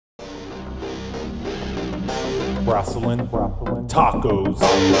wrestling, tacos,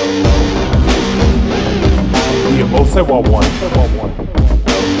 the Emosewa one,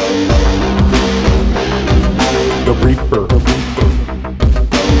 the Reaper.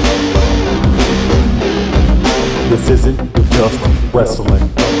 This isn't just wrestling.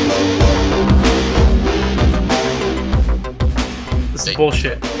 This is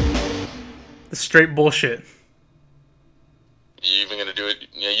bullshit. This is straight bullshit. You even gonna do it?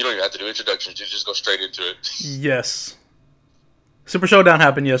 Yeah, you don't even have to do introductions. You just go straight into it. Yes. Super Showdown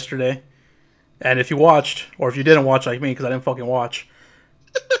happened yesterday. And if you watched, or if you didn't watch like me, because I didn't fucking watch,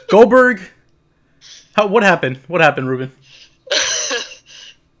 Goldberg. What happened? What happened, Ruben?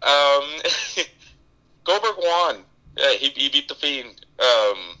 Goldberg won. Yeah, he beat the Fiend.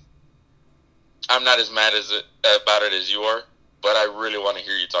 I'm not as mad about it as you are, but I really want to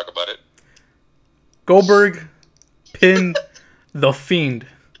hear you talk about it. Goldberg pinned the Fiend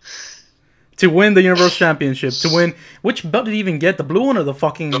to win the Universal Championship. To win, which belt did he even get? The blue one or the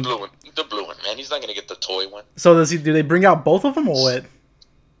fucking? The blue one, man. He's not gonna get the toy one. So do they bring out both of them or what?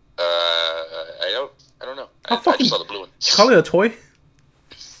 I don't know. I just saw the blue one. You call it a toy?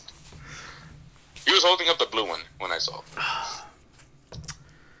 He was holding up the blue one when I saw it.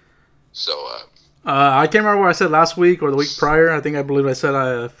 So, I can't remember what I said last week or the week prior. I believe I said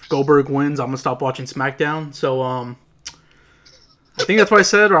if Goldberg wins, I'm gonna stop watching SmackDown. So, I think that's what I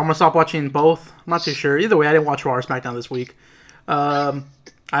said, or I'm gonna stop watching both. I'm not too sure. Either way, I didn't watch Raw or SmackDown this week. I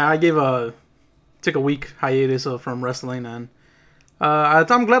took a week hiatus from wrestling, and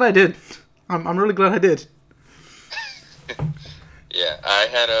I'm glad I did. I'm really glad I did. Yeah, I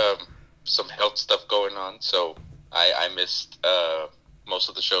had some health stuff going on, so I missed most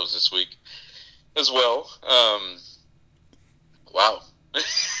of the shows this week as well. Wow.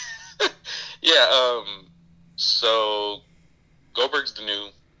 Yeah. So Goldberg's the new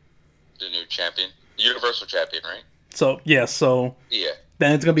champion, Universal Champion, right? So yeah. Yeah.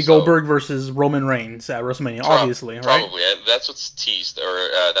 Then it's gonna be Goldberg versus Roman Reigns at WrestleMania, obviously, right? Probably. That's what's teased, or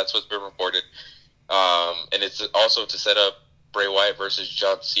that's what's been reported. And it's also to set up Bray Wyatt versus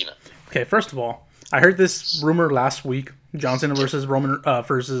John Cena. Okay, first of all, I heard this rumor last week: John Cena versus Roman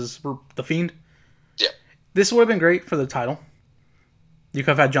versus the Fiend. Yeah. This would have been great for the title. You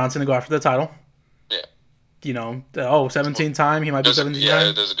could have had John Cena go after the title. Yeah. You know, 17 time, he might be 17 time.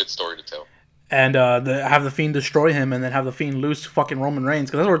 Yeah, there's a good story to tell. And have the Fiend destroy him, and then have the Fiend lose to fucking Roman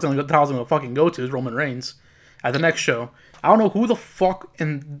Reigns, because that's where the title's going to fucking go to, is Roman Reigns at the next show. I don't know who the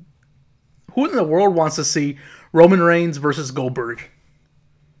the world wants to see Roman Reigns versus Goldberg.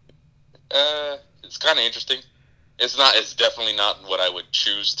 It's kind of interesting. It's definitely not what I would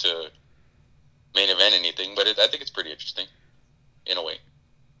choose to main event anything, but I think it's pretty interesting in a way.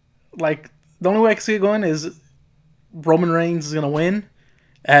 Like, the only way I can see it going is Roman Reigns is going to win,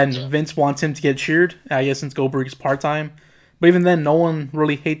 and Vince wants him to get cheered, I guess, since Goldberg is part-time. But even then, no one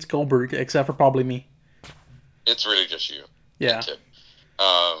really hates Goldberg, except for probably me. It's really just you. Yeah.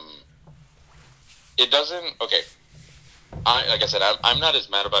 It doesn't... Okay. Like I said, I'm not as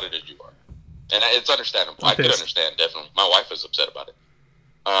mad about it as you are. And it's understandable. I could understand, definitely. My wife is upset about it.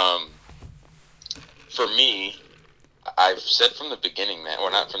 For me, I've said from the beginning, man, or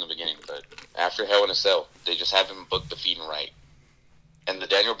not from the beginning, but after Hell in a Cell, they just haven't booked the Fiend right. And the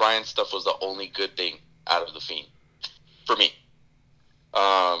Daniel Bryan stuff was the only good thing out of the Fiend. For me.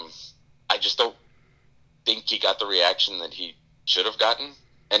 I just don't think he got the reaction that he should have gotten.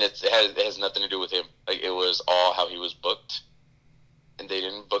 And it has nothing to do with him. Like, it was all how he was booked. And they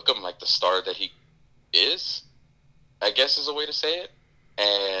didn't book him like the star that he is, I guess is a way to say it.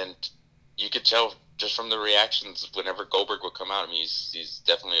 And you could tell just from the reactions whenever Goldberg would come out. I mean, he's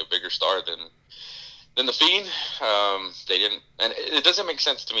definitely a bigger star than the Fiend. They didn't, and it doesn't make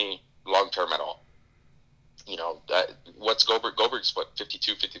sense to me long term at all. You know, what's Goldberg? Goldberg's what,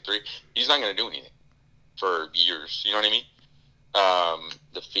 52, 53? He's not going to do anything for years. You know what I mean?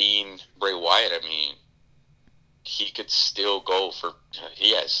 The Fiend, Bray Wyatt, I mean, he could still go for,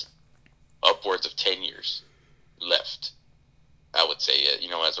 he has upwards of 10 years left, I would say, you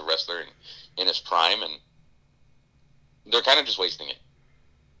know, as a wrestler in his prime, and they're kind of just wasting it.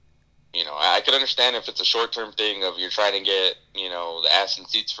 You know, I could understand if it's a short-term thing of you're trying to get, you know, the ass and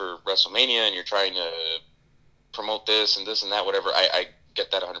seats for WrestleMania, and you're trying to promote this and that, whatever. I get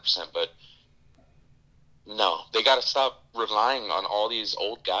that 100%, but no, they got to stop relying on all these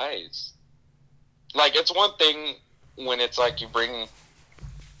old guys. Like, it's one thing when it's like you bring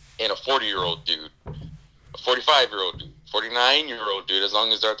in a 40-year-old dude, a 45-year-old dude, 49-year-old dude, as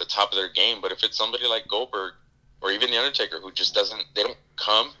long as they're at the top of their game. But if it's somebody like Goldberg or even The Undertaker who just they don't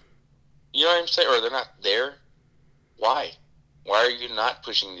come, you know what I'm saying? Or they're not there, why? Why are you not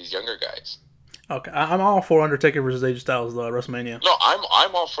pushing these younger guys? Okay, I'm all for Undertaker versus AJ Styles though at WrestleMania. No,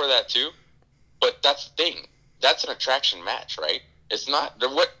 I'm all for that too. But that's the thing. That's an attraction match, right? It's not.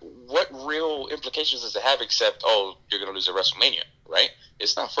 What real implications does it have except, oh, you're going to lose at WrestleMania, right?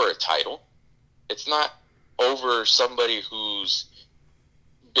 It's not for a title. It's not over somebody who's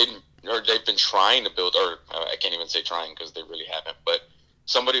been, or they've been trying to build, or I can't even say trying because they really haven't, but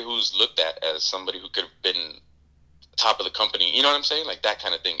somebody who's looked at as somebody who could have been top of the company. You know what I'm saying? Like that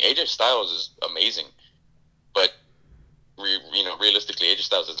kind of thing. AJ Styles is amazing, but realistically, AJ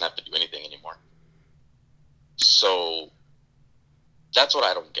Styles doesn't have to do anything anymore. So that's what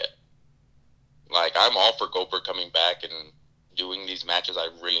I don't get. Like, I'm all for Goldberg coming back and doing these matches. I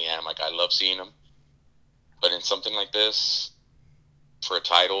really am. Like, I love seeing him. But in something like this, for a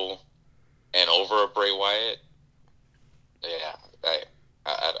title and over a Bray Wyatt, yeah,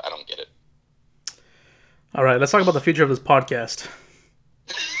 I don't get it. All right, let's talk about the future of this podcast.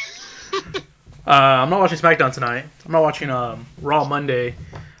 I'm not watching SmackDown tonight. I'm not watching Raw Monday.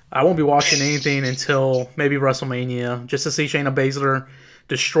 I won't be watching anything until maybe WrestleMania, just to see Shayna Baszler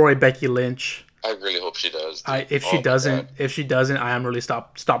destroy Becky Lynch. I really hope she does. If she doesn't, I am really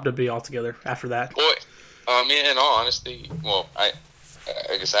stop WWE altogether after that. Boy, in all honesty, well, I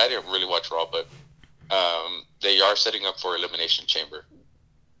guess I didn't really watch Raw, but they are setting up for Elimination Chamber,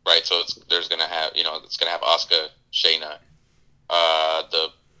 right? So it's gonna have Asuka, Shayna, the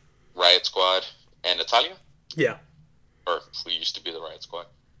Riot Squad, and Natalya. Yeah. Or who used to be the Riot Squad.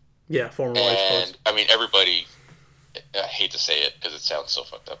 Yeah, former Riot Squad. And I mean, everybody. I hate to say it because it sounds so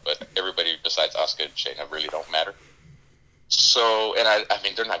fucked up, but everybody besides Asuka and Shayna really don't matter. So, and I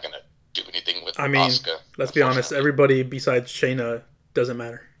mean, they're not gonna do anything with Asuka. Let's be honest. Everybody besides Shayna doesn't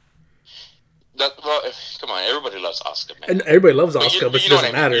matter. Come on, everybody loves Asuka, man. And everybody loves Asuka, but she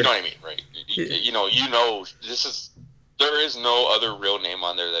doesn't matter. You know what I mean, right? This is. There is no other real name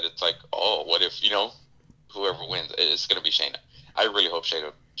on there that it's like, oh, what if whoever wins, it's gonna be Shayna. I really hope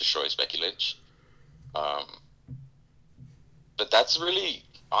Shayna destroys Becky Lynch. But that's really,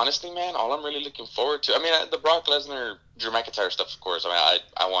 honestly, man, all I'm really looking forward to. I mean, the Brock Lesnar, Drew McIntyre stuff, of course. I mean,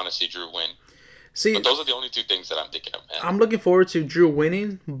 I want to see Drew win. But those are the only two things that I'm thinking of, man. I'm looking forward to Drew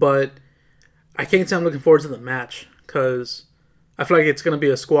winning, but I can't say I'm looking forward to the match because I feel like it's going to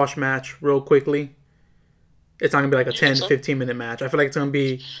be a squash match real quickly. It's not going to be like a 10, 15-minute match. I feel like it's going to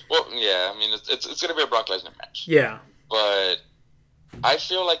be... Well, yeah, I mean, it's going to be a Brock Lesnar match. Yeah. But I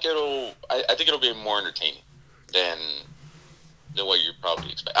feel like I think it'll be more entertaining than what you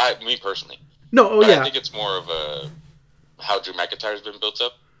probably expect. Me personally. I think it's more of how Drew McIntyre's been built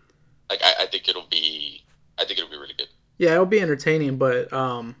up. Like I think it'll be really good. Yeah, it'll be entertaining, but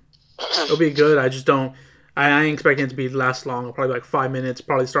it'll be good. I just don't. I ain't expecting it to be last long. It'll probably be like 5 minutes.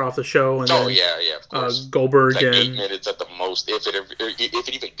 Probably start off the show and then of course. Goldberg like and 8 minutes at the most, if it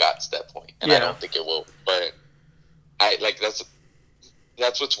even got to that point. And I don't think it will. But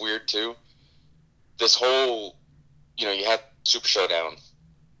that's what's weird too. This whole, you have Super Showdown,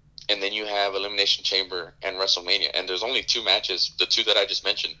 and then you have Elimination Chamber and WrestleMania, and there's only 2 matches, the 2 that I just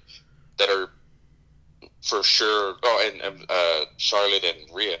mentioned, that are for sure. Oh, and Charlotte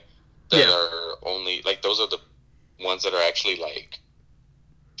and Rhea, that are only those are the ones that are actually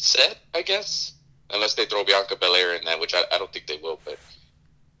set, I guess, unless they throw Bianca Belair in that, which I don't think they will, but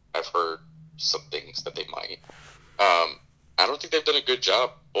I've heard some things that they might. I don't think they've done a good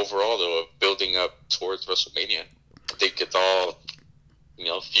job overall though of building up towards WrestleMania. I think it's all,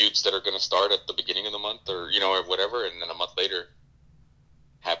 feuds that are going to start at the beginning of the month or whatever, and then a month later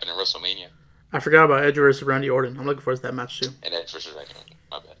happen at WrestleMania. I forgot about Edge versus Randy Orton. I'm looking forward to that match too. And Edge versus Randy Orton.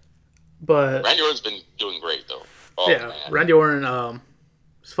 My bad. But Randy Orton's been doing great though. Oh, yeah, man. Randy Orton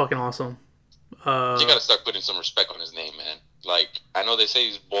is fucking awesome. You got to start putting some respect on his name, man. Like, I know they say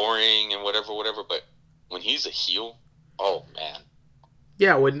he's boring and whatever, but when he's a heel, oh man.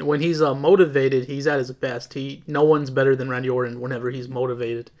 Yeah, when he's motivated, he's at his best. No one's better than Randy Orton whenever he's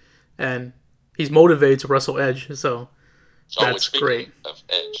motivated, and he's motivated to wrestle Edge. So that's great. Of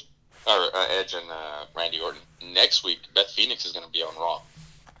Edge, Edge and Randy Orton. Next week, Beth Phoenix is going to be on Raw,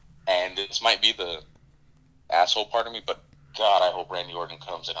 and this might be the asshole part of me, but God, I hope Randy Orton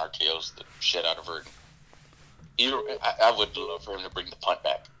comes and RKO's the shit out of her. I would love for him to bring the punt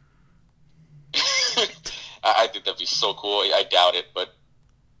back. I think that'd be so cool. I doubt it, but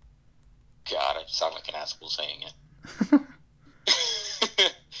God, I sound like an asshole saying it.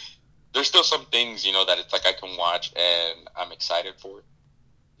 There's still some things, that it's like I can watch and I'm excited for it.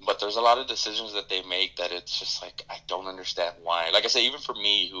 But there's a lot of decisions that they make that it's just like, I don't understand why. Like I say, even for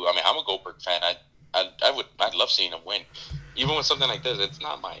me, I'm a Goldberg fan, I'd love seeing him win. Even with something like this, it's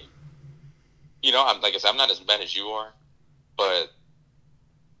not my, I'm not as mad as you are, but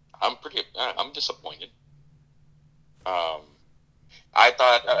I'm I'm disappointed. Um, I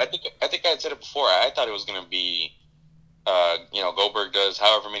think I had said it before. I thought it was gonna be, Goldberg does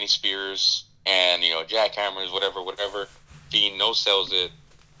however many spears and jackhammers, whatever. Fiend no sells it,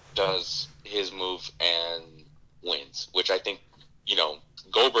 does his move and wins. Which I think,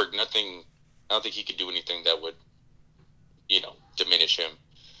 Goldberg nothing. I don't think he could do anything that would, diminish him.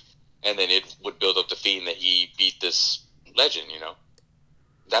 And then it would build up the Fiend that he beat this legend.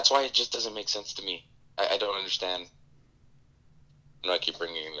 That's why it just doesn't make sense to me. I don't understand. I know I keep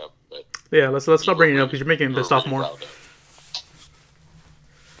bringing it up, but Yeah, let's stop bringing it up because you're making me pissed off more.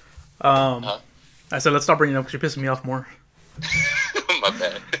 I said let's stop bringing it up because you're pissing me off more. My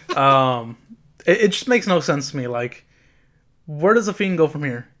bad. It just makes no sense to me. Like, where does the Fiend go from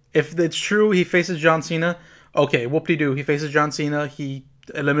here? If it's true, he faces John Cena. Okay, whoop-de-doo. He faces John Cena. He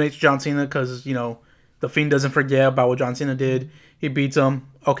eliminates John Cena because, the Fiend doesn't forget about what John Cena did. He beats him.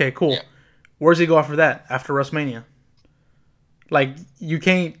 Okay, cool. Yeah. Where's he go after that? After WrestleMania? Like, you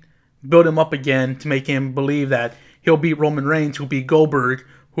can't build him up again to make him believe that he'll beat Roman Reigns, who beat Goldberg,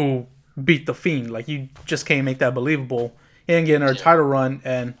 who beat The Fiend. Like, you just can't make that believable. He didn't get another title run,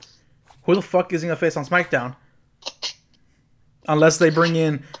 and who the fuck is he going to face on SmackDown? Unless they bring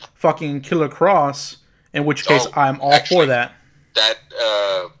in fucking Killer Cross, in which case I'm all for that.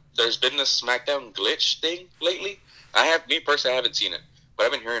 There's been this SmackDown glitch thing lately. Me personally, I haven't seen it, but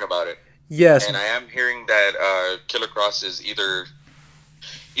I've been hearing about it. Yes. And I am hearing that Killer Cross is either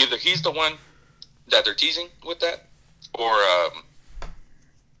he's the one that they're teasing with that, or I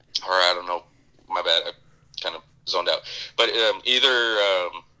don't know. My bad. I kind of zoned out. But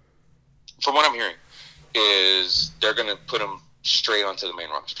from what I'm hearing, is they're gonna put him straight onto the main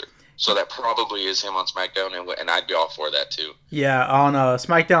roster. So that probably is him on SmackDown, and I'd be all for that too. Yeah, on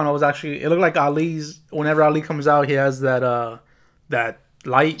SmackDown, it looked like whenever Ali comes out, he has that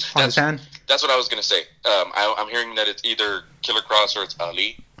light on his hand. That's what I was gonna say. I'm hearing that it's either Killer Cross or it's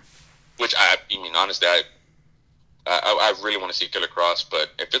Ali, which honestly, I really want to see Killer Cross, but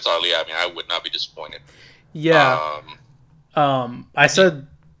if it's Ali, I would not be disappointed. Yeah. I said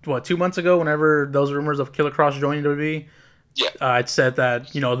 2 months ago, whenever those rumors of Killer Cross joining WWE. Yeah. I said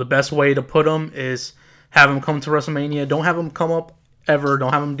that, the best way to put him is have him come to WrestleMania. Don't have him come up ever.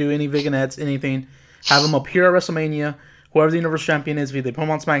 Don't have him do any vignettes, anything. Have him appear at WrestleMania. Whoever the Universal Champion is, if they put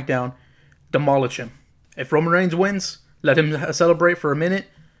him on SmackDown, demolish him. If Roman Reigns wins, let him celebrate for a minute.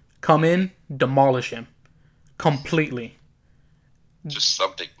 Come in, demolish him. Completely. Just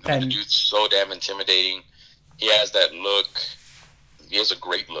something. The dude's so damn intimidating. He has that look. He has a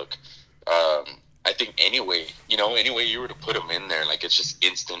great look. I think any way you were to put him in there, like, it's just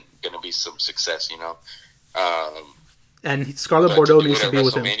instant going to be some success, And Scarlett Bordeaux needs to be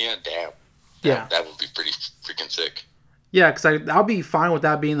with him. Damn. Yeah. That would be pretty freaking sick. Yeah, because I'll be fine with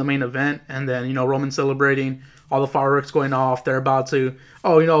that being the main event, and then, Roman celebrating, all the fireworks going off, they're about to,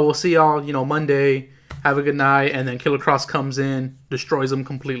 we'll see y'all, Monday, have a good night, and then Killer Cross comes in, destroys them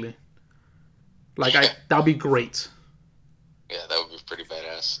completely. Like, that'd be great. Yeah, that would be pretty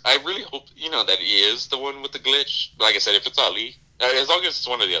badass. I really hope, that he is the one with the glitch. Like I said, if it's Ali, as long as it's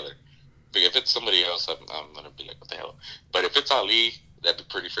one or the other. But if it's somebody else, I'm going to be like, what the hell? But if it's Ali, that'd be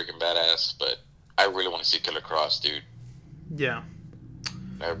pretty freaking badass. But I really want to see Killer Cross, dude. Yeah.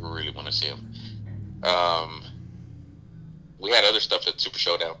 I really want to see him. We had other stuff at Super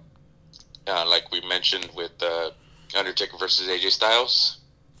Showdown. Like we mentioned with Undertaker versus AJ Styles.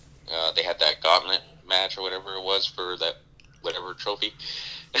 They had that gauntlet match or whatever it was for that whatever trophy.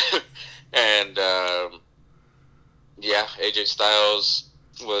 And AJ Styles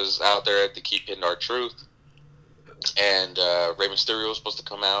was out there at the Keep Hidden Our Truth, and Rey Mysterio was supposed to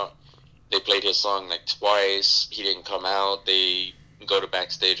come out. They played his song like twice. He didn't come out. They go to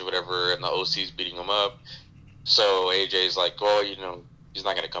backstage or whatever, and the OC's beating him up. So AJ's like, he's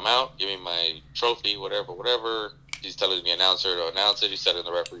not going to come out. Give me my trophy, whatever. He's telling the announcer to announce it. He's telling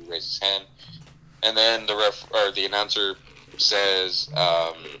the referee to raise his hand. And then the announcer says,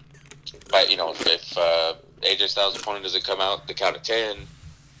 if AJ Styles' opponent doesn't come out, the count of 10,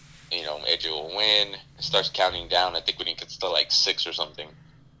 AJ will win. It starts counting down. I think when he gets to like 6 or something,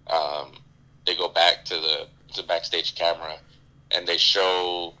 they go back to the backstage camera, and they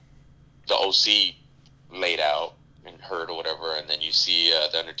show the OC laid out and hurt or whatever, and then you see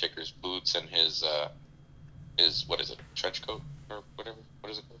the Undertaker's boots and his what is it, trench coat or whatever?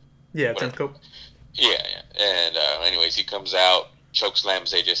 What is it called? Yeah, trench coat. Yeah. And anyways, he comes out,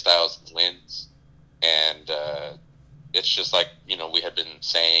 chokeslams AJ Styles, and wins. And it's just like, we had been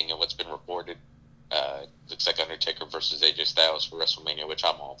saying and what's been reported. Looks like Undertaker versus AJ Styles for WrestleMania, which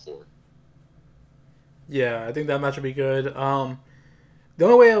I'm all for. Yeah, I think that match would be good. The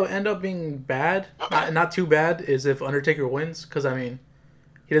only way it'll end up being bad, not too bad, is if Undertaker wins. Because, I mean,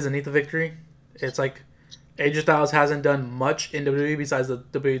 he doesn't need the victory. It's like AJ Styles hasn't done much in WWE besides the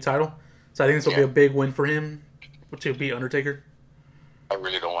WWE title. So I think this will be a big win for him to beat Undertaker. I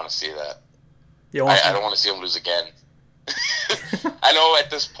really don't want to see that. You I don't want to see him lose again. I know at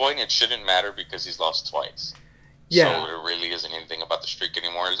this point it shouldn't matter because he's lost twice. Yeah. So there really isn't anything about the streak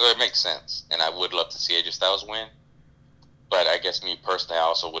anymore. So it makes sense. And I would love to see AJ Styles win. But I guess me personally, I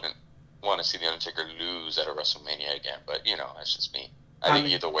also wouldn't want to see The Undertaker lose at a WrestleMania again. But, that's just me. I think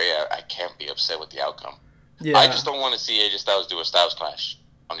either way, I can't be upset with the outcome. Yeah. I just don't want to see AJ Styles do a Styles Clash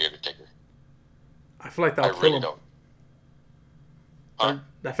on The Undertaker. I feel like that'll kill really him. don't. Huh?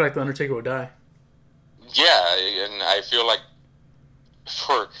 I feel like The Undertaker would die. Yeah, and I feel like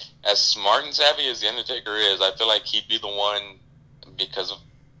for as smart and savvy as The Undertaker is, I feel like he'd be the one, because of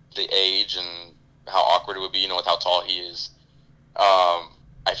the age and how awkward it would be, with how tall he is.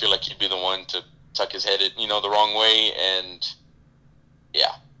 I feel like he'd be the one to tuck his head, the wrong way, and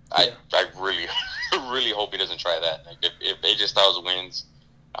I really, really hope he doesn't try that. Like if AJ Styles wins,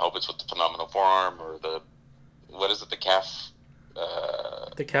 I hope it's with the phenomenal forearm or the calf.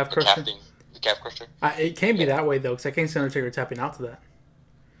 The calf crusher. The calf crusher. It can't be that way though, because I can't see Undertaker tapping out to that.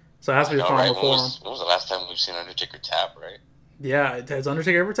 So it has to be the phenomenal forearm. When was the last time we've seen Undertaker tap? Right. Yeah, has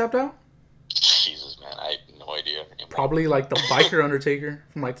Undertaker ever tapped out? Jesus, man, I have no idea. Probably like the biker Undertaker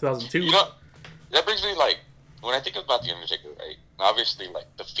from like 2002. That brings me when I think about the Undertaker, right? Obviously,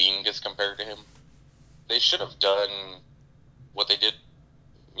 the Fiend gets compared to him. They should have done what they did,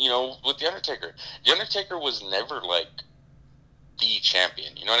 with the Undertaker. The Undertaker was never the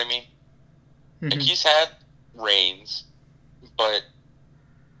champion. You know what I mean? Mm-hmm. He's had reigns, but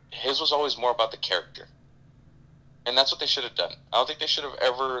his was always more about the character. And that's what they should have done. I don't think they should have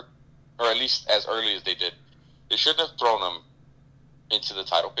ever, or at least as early as they did, they shouldn't have thrown him into the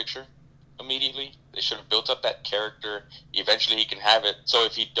title picture immediately. They should have built up that character. Eventually he can have it. So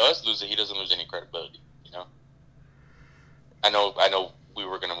if he does lose it, he doesn't lose any credibility, I know we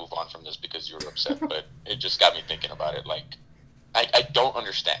were going to move on from this because you were upset, but it just got me thinking about it. I don't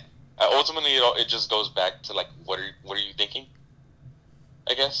understand. Ultimately, it just goes back to, what are you thinking?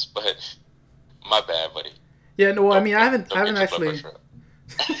 I guess, but my bad, buddy. Yeah, no, I mean, I haven't actually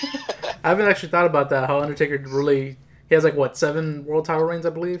thought about that. How Undertaker he has 7 world title reigns, I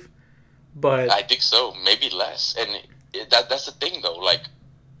believe. But I think so, maybe less. And that's the thing, though.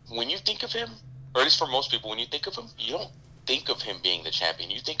 When you think of him, or at least for most people, when you think of him, you don't think of him being the champion.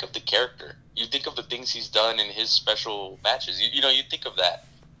 You think of the character. You think of the things he's done in his special matches. You think of that.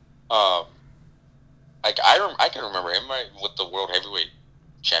 I can remember him, right, with the World Heavyweight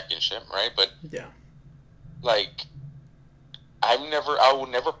Championship, right? But yeah. I will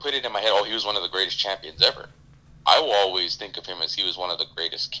never put it in my head, he was one of the greatest champions ever. I will always think of him as he was one of the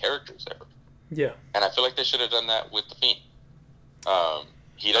greatest characters ever. Yeah. And I feel like they should have done that with The Fiend.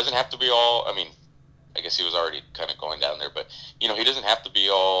 He doesn't have to be all, I guess he was already kind of going down there, but, he doesn't have to be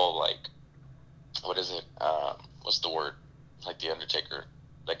all, what is it? What's the word? The Undertaker.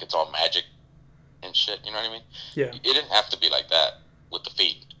 It's all magic and shit, you know what I mean? Yeah. It didn't have to be like that with The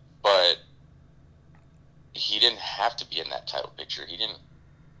Fiend, but he didn't have to be in that title picture. He didn't,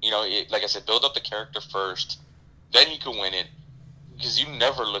 like I said, build up the character first, then he could win it, because you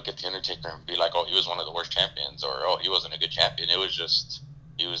never look at The Undertaker and be like, he was one of the worst champions, or, he wasn't a good champion. It was just,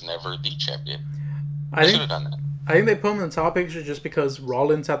 he was never the champion. I should have done that. I think they put him in the top picture just because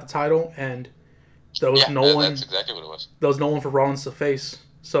Rollins had the title, and there was no one. That's exactly what it was. There was no one for Rollins to face.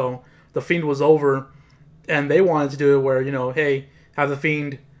 So The Fiend was over, and they wanted to do it where, hey, have The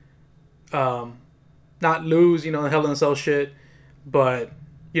Fiend not lose, the Hell in a Cell shit, but,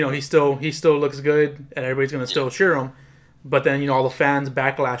 he still looks good, and everybody's going to still cheer him. But then, all the fans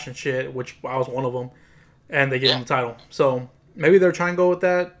backlash and shit, which I was one of them, and they give him the title. So maybe they're trying to go with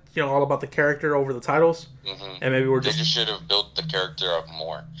that, all about the character over the titles. Mm-hmm. And maybe they just should have built the character up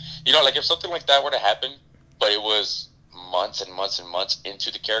more. If something like that were to happen, but it was months and months and months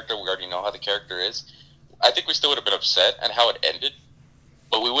into the character, we already know how the character is, I think we still would have been upset at how it ended,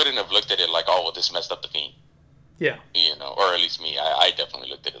 but we wouldn't have looked at it like, this messed up The Fiend. Yeah. Or at least me. I definitely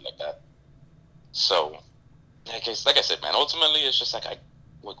looked at it like that. So, like I said, man, ultimately it's just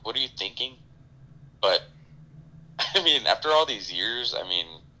what are you thinking? But, after all these years,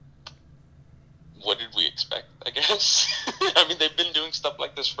 what did we expect, I guess? They've been doing stuff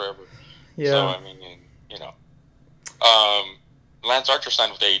like this forever. Yeah. So, Lance Archer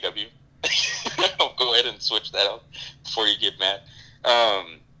signed with AEW. I'll go ahead and switch that out before you get mad.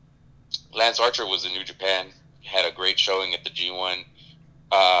 Lance Archer was in New Japan, had a great showing at the G1,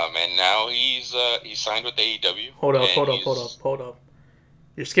 and now he's signed with AEW. Hold up.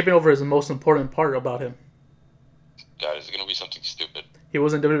 You're skipping over his most important part about him. God, is it gonna be something stupid? He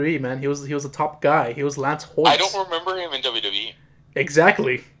was in WWE, man. He was the top guy. He was Lance Hoyt. I don't remember him in WWE.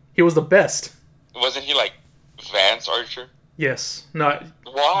 Exactly. He was the best. Wasn't he like Vance Archer? Yes. No.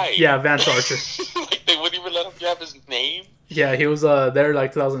 Why? Yeah, Vance Archer. Like they wouldn't even let him have his name. Yeah, he was there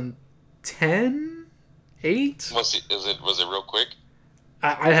like 2010, 8. Was it real quick?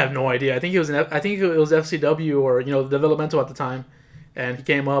 I have no idea. I think he was I think it was FCW or the developmental at the time, and he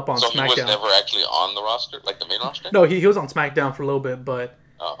came up on So SmackDown. he was never actually on the roster, like the main roster. No, he was on SmackDown for a little bit, but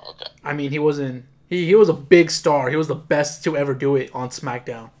Oh, okay. I mean he wasn't. He was a big star. He was the best to ever do it on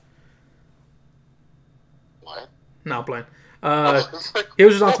SmackDown. What? Not playing. He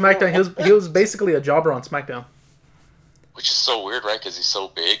was just on SmackDown. He was basically a jobber on SmackDown. Which is so weird, right? Because he's so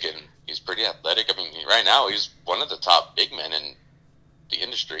big and he's pretty athletic. I mean, right now he's one of the top big men in the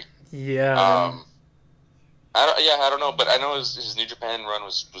industry. Yeah. I don't know, but I know his New Japan run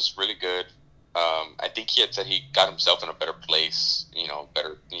was really good. I think he had said he got himself in a better place,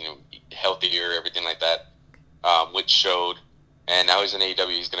 better, healthier, everything like that, which showed. And now he's in AEW.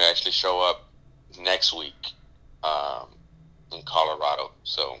 He's going to actually show up next week in Colorado.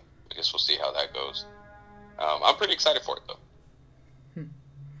 So I guess we'll see how that goes. I'm pretty excited for it,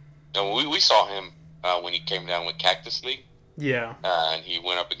 though. We saw him when he came down with Cactus League. Yeah. And he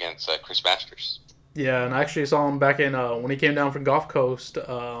went up against Chris Masters. Yeah, and I actually saw him back in when he came down from Gulf Coast,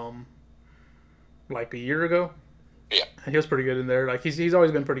 like a year ago. Yeah. And he was pretty good in there. Like he's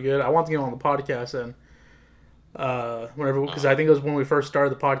always been pretty good. I wanted to get him on the podcast and because I think it was when we first started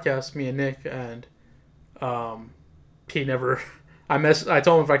the podcast, me and Nick, and he never. I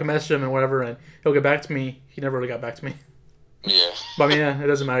told him if I could message him and whatever, and he'll get back to me. He never really got back to me. Yeah. But I mean, yeah, it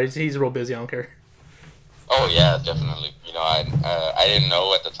doesn't matter. He's real busy. I don't care. Oh yeah, definitely. I didn't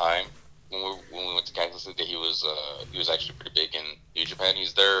know at the time when we went to Cactus League that he was actually pretty big in New Japan. He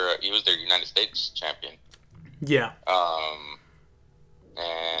was their United States champion. Yeah.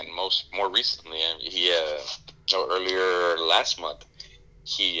 And more recently, earlier last month,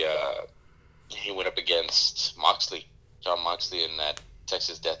 he went up against John Moxley in that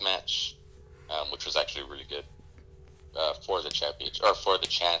Texas Death Match, which was actually really good for the championship or for the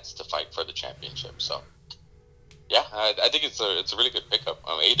chance to fight for the championship. So. Yeah, I think it's a really good pickup.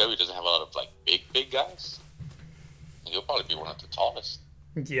 AEW doesn't have a lot of like big guys. He'll probably be one of the tallest.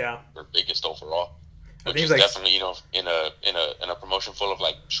 Yeah. Or biggest overall. Which think is like, definitely in a promotion full of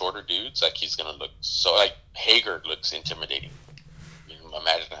like shorter dudes, like he's gonna look so like Hager looks intimidating. You can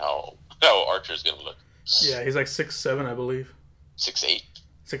imagine how Archer's gonna look. Yeah, he's like 6'7", I believe. 6'8".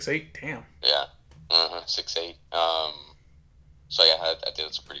 6'8", damn. Yeah. 6'8". So yeah, I think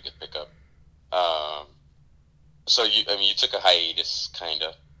that's a pretty good pickup. So you took a hiatus, kind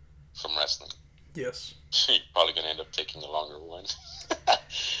of, from wrestling. Yes. You're probably gonna end up taking a longer one.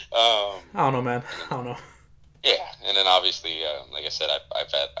 I don't know, man. I don't know. Yeah, and then obviously, like I said,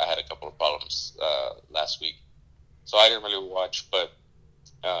 I had a couple of problems last week, so I didn't really watch. But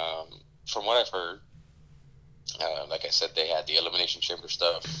from what I've heard, like I said, they had the Elimination Chamber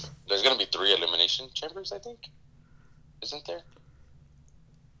stuff. There's gonna be 3 Elimination Chambers, I think. Isn't there?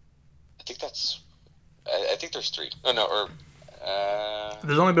 I think there's 3. Oh no, or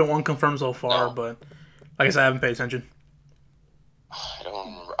there's only been 1 confirmed so far, No. but like I said, I haven't paid attention. I don't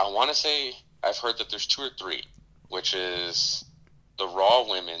remember. I want to say I've heard that there's 2 or 3, which is the Raw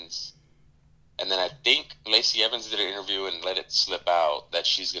Women's, and then I think Lacey Evans did an interview and let it slip out that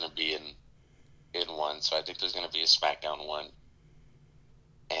she's gonna be in one. So I think there's gonna be a SmackDown one,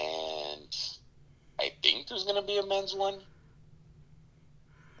 and I think there's gonna be a men's one.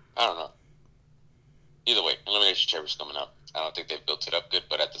 I don't know. Either way, Elimination Chamber's coming up. I don't think they've built it up good,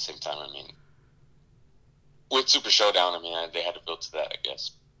 but at the same time, I mean, with Super Showdown, I mean, they had to build to that, I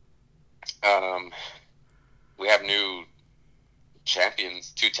guess. We have new champions,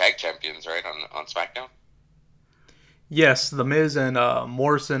 2 tag champions, right, on SmackDown? Yes, The Miz and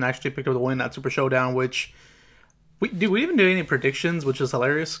Morrison actually picked up the win at Super Showdown, which we didn't do any predictions, which is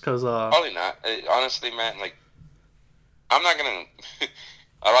hilarious because Probably not. Honestly, man, like, I'm not gonna.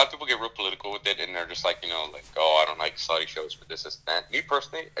 A lot of people get real political with it, and they're just like, oh, I don't like Saudi shows for this, and that. Me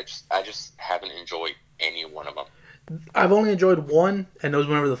personally, I just haven't enjoyed any one of them. I've only enjoyed one, and that was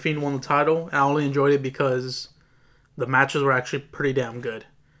whenever The Fiend won the title, and I only enjoyed it because the matches were actually pretty damn good.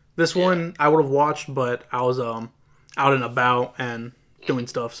 This one I would have watched, but I was out and about and doing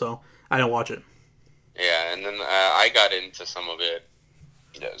stuff, so I didn't watch it. Yeah, and then I got into some of it.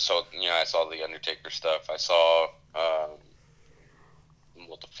 So I saw the Undertaker stuff. I saw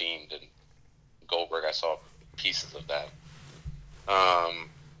The Fiend and Goldberg. I saw pieces of that.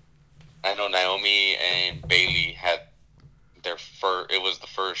 I know Naomi and Bailey had it was the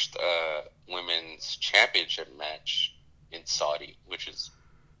first women's championship match in Saudi, which is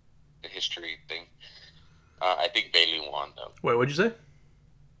a history thing. I think Bailey won though. Wait, what'd you say?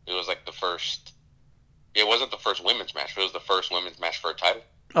 It was like the first. It wasn't the first women's match. But it was the first women's match for a title.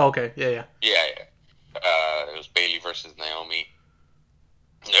 Oh, okay. Yeah. Yeah. It was Bailey versus Naomi.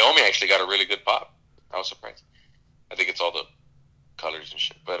 Naomi actually got a really good pop. I was surprised. I think it's all the colors and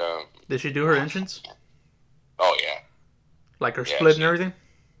shit. But Did she do her entrance? oh yeah. Like her Yeah, split she- and everything?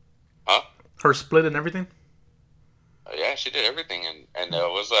 Huh? Her split and everything? Yeah, she did everything, and it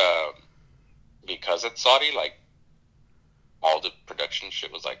was because it's Saudi, like all the production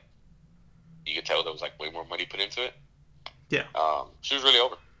shit was like you could tell there was like way more money put into it. Yeah. She was really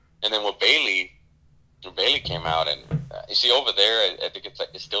over, and then when Bailey came out, and you see over there, I think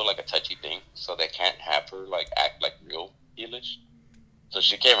it's still like a touchy thing, so they can't have her like act like real heelish. So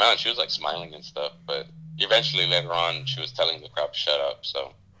she came out and she was like smiling and stuff, but eventually later on she was telling the crowd to shut up,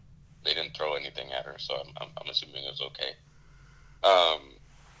 so they didn't throw anything at her. So I'm assuming it was okay.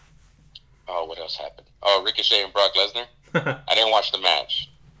 Oh, what else happened? Oh, Ricochet and Brock Lesnar. I didn't watch the match.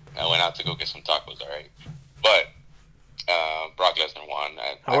 I went out to go get some tacos. All right, but Brock Lesnar won.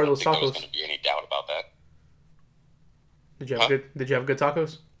 How I are don't those think there was tacos? going to be any doubt about that. Did you have good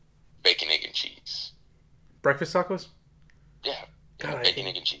tacos? Bacon, egg, and cheese. Breakfast tacos? Yeah, God, I bacon, hate-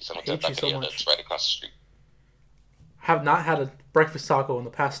 egg, and cheese. I'm I gonna hate you so taqueria much. that's right across the street. Have not had a breakfast taco in the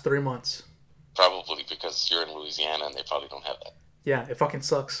past 3 months. Probably because you're in Louisiana and they probably don't have that. Yeah, it fucking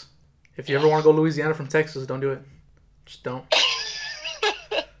sucks. If you ever want to go to Louisiana from Texas, don't do it. Just don't.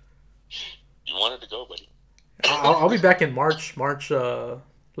 You wanted to go, buddy. I'll be back in March,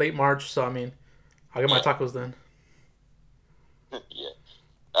 late March. So I mean, I'll get my tacos then. Yeah.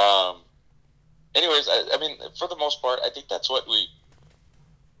 Anyways, I mean, for the most part, I think that's what we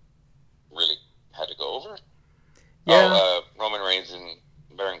really had to go over. Yeah, Roman Reigns and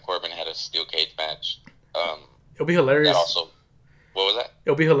Baron Corbin had a steel cage match. it'll be hilarious. That also, what was that?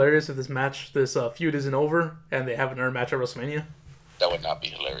 It'll be hilarious if this feud isn't over and they have another match at WrestleMania. That would not be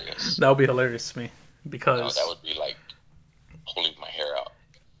hilarious. That would be hilarious to me because No, that would be like pulling my hair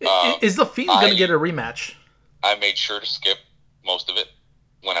out. is the Fiend gonna get a rematch? I made sure to skip most of it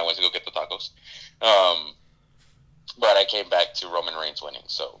when I went to go get the tacos. But I came back to Roman Reigns winning.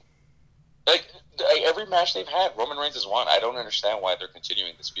 So, like every match they've had, Roman Reigns has won. I don't understand why they're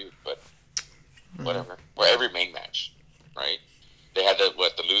continuing this feud, but whatever. Or every main match, right? They had the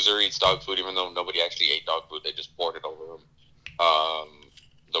loser eats dog food, even though nobody actually ate dog food. They just poured it over them.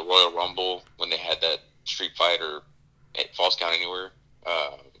 The Royal Rumble, when they had that Street Fighter Falls Count Anywhere.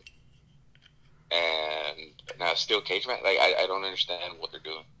 And now steel cage match. Like I don't understand what they're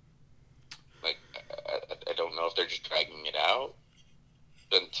doing. Like I don't know if they're just dragging it out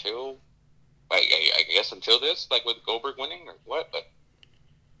until, like I guess until this, like with Goldberg winning or what. But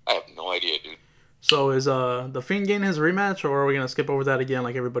I have no idea, dude. So is the Fiend getting his rematch, or are we gonna skip over that again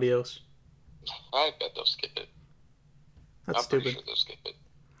like everybody else? I bet they'll skip it. That's I'm pretty stupid. sure they'll skip it.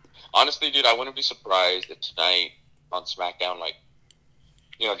 Honestly, dude, I wouldn't be surprised if tonight on SmackDown, like,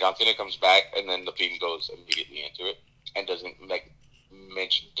 John Cena comes back and then the Fiend goes immediately into it and does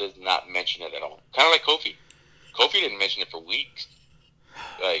not mention it at all. Kind of like Kofi. Kofi didn't mention it for weeks.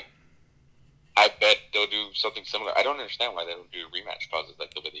 Like, I bet they'll do something similar. I don't understand why they don't do rematch clauses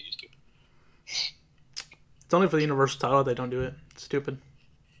like the way they used to. It's only for the Universal title they don't do it. It's stupid.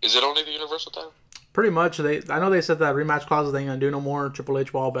 Is it only the Universal title? Pretty much. I know they said that rematch clauses they ain't gonna do no more. Triple H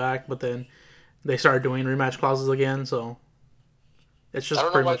a while back, but then they started doing rematch clauses again. So it's just I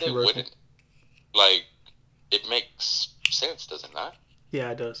don't know pretty why much they Universal. wouldn't. Like, it makes sense, does it not?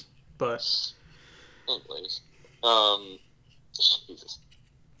 Yeah, it does. But Anyways, Jesus.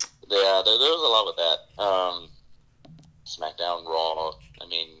 Yeah, there was a lot with that. SmackDown, Raw. I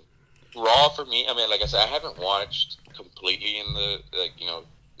mean, Raw for me. I mean, like I said, I haven't watched completely in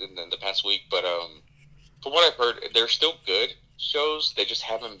the past week, but from what I've heard, they're still good shows. They just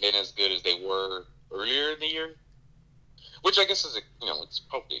haven't been as good as they were earlier in the year, which I guess is it's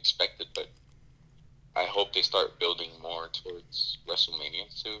probably expected, but I hope they start building more towards WrestleMania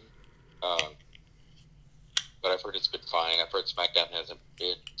soon. But I've heard it's been fine. I've heard SmackDown hasn't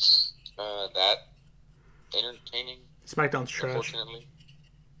been that entertaining, SmackDown's trash. unfortunately.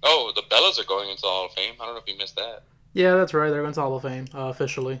 Oh, the Bellas are going into the Hall of Fame. I don't know if you missed that. Yeah, that's right. They're going to Hall of Fame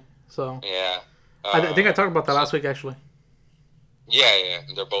officially. So Yeah. I think I talked about that last week actually. Yeah.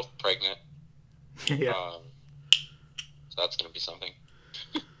 They're both pregnant. Yeah. So that's going to be something.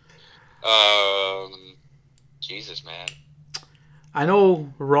 Jesus, man. I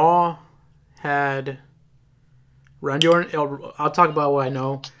know Raw had Randy Orton. I'll talk about what I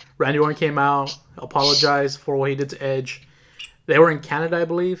know. Randy Orton came out, apologized for what he did to Edge, They were in Canada, I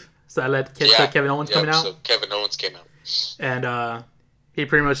believe. So that led to Kevin Owens coming out. So Kevin Owens came out. And he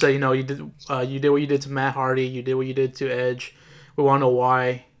pretty much said, you did what you did to Matt Hardy. You did what you did to Edge. We want to know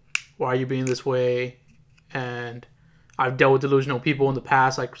why. Why are you being this way? And I've dealt with delusional people in the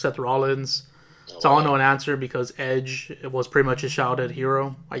past, like Seth Rollins. So I want to know an answer because Edge was pretty much his childhood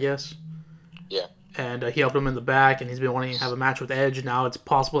hero, I guess. Yeah. And he helped him in the back, and he's been wanting to have a match with Edge. Now it's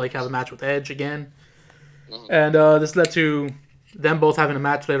possible they can have a match with Edge again. Mm-hmm. And this led to them both having a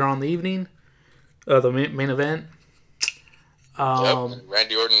match later on in the evening, the main event.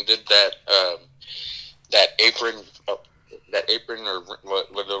 Randy Orton did that apron or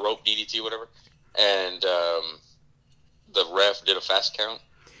what the rope DDT, whatever, and the ref did a fast count.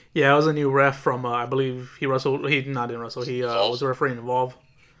 Yeah, it was a new ref from I believe he wrestled. He didn't wrestle. He was refereeing Evolve.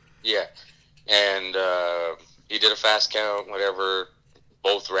 Yeah, and he did a fast count, whatever.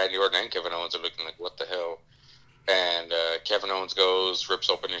 Both Randy Orton and Kevin Owens are looking like, what the hell? And Kevin Owens rips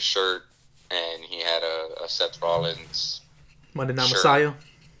open his shirt, and he had a Seth Rollins Monday Night shirt. Messiah.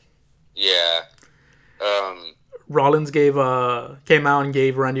 Yeah. Rollins came out and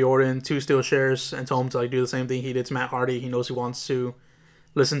gave Randy Orton 2 steel shares and told him to do the same thing he did to Matt Hardy. He knows he wants to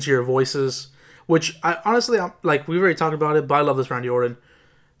listen to your voices, which I honestly, we've already talked about it, but I love this Randy Orton.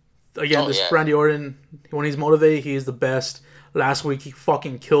 Again, Randy Orton, when he's motivated, he's the best. Last week, he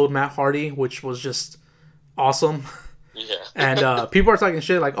fucking killed Matt Hardy, which was just awesome. Yeah. And people are talking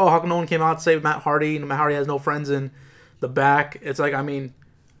shit like, oh, how come no one came out to save Matt Hardy? Matt Hardy has no friends in the back. It's like, I mean,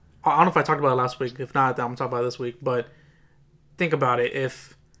 I don't know if I talked about it last week. If not, I'm going to talk about it this week. But think about it.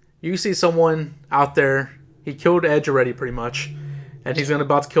 If you see someone out there, he killed Edge already pretty much, and he's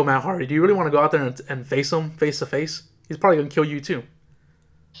about to kill Matt Hardy, do you really want to go out there and face him face to face? He's probably going to kill you too.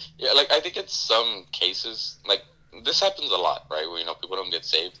 Yeah, I think in some cases, this happens a lot, right? Where, people don't get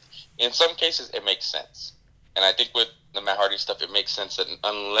saved. In some cases, it makes sense. And I think with the Matt Hardy stuff, it makes sense that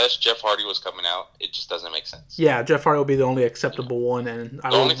unless Jeff Hardy was coming out, it just doesn't make sense. Yeah, Jeff Hardy will be the only acceptable one. And the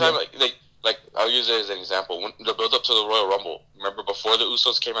only time, I'll use it as an example. When the build-up to the Royal Rumble, remember before the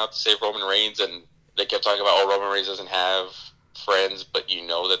Usos came out to save Roman Reigns, and they kept talking about, Roman Reigns doesn't have friends, but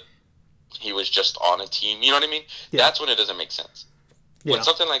that he was just on a team. You know what I mean? Yeah. That's when it doesn't make sense. Yeah. When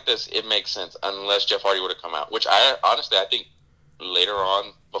something like this, it makes sense unless Jeff Hardy would have come out, which I think later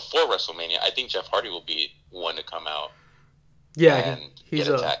on, before WrestleMania, I think Jeff Hardy will be one to come out. Yeah, and he's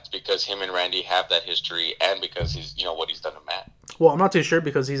get attacked because him and Randy have that history, and because he's what he's done to Matt. Well, I'm not too sure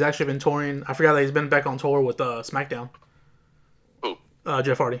because he's actually been touring. I forgot that he's been back on tour with SmackDown. Who?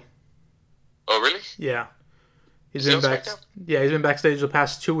 Jeff Hardy. Oh, really? Yeah. He's been back. SmackDown? Yeah, he's been backstage the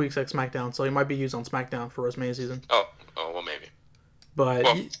past 2 weeks at SmackDown, so he might be used on SmackDown for WrestleMania season. Oh, well, maybe. But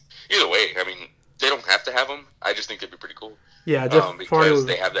either way, I mean, they don't have to have him. I just think it'd be pretty cool. Yeah, Jeff because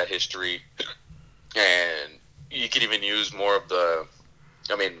they have that history, and you could even use more of the.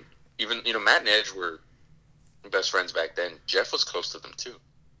 I mean, even Matt and Edge were best friends back then. Jeff was close to them too.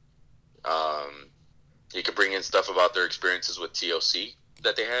 He could bring in stuff about their experiences with TLC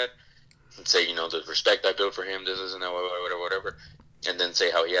that they had, and say the respect I built for him, this and that, whatever. And then say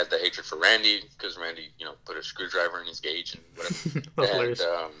how he had the hatred for Randy because Randy, put a screwdriver in his gauge and whatever. And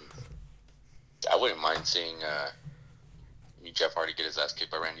I wouldn't mind seeing Jeff Hardy get his ass kicked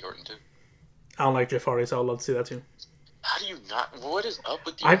by Randy Orton too. I don't like Jeff Hardy, so I'd love to see that too. How do you not? What is up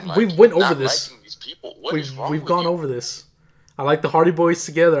with you? We've went over this. These people. We've gone over this. I like the Hardy Boys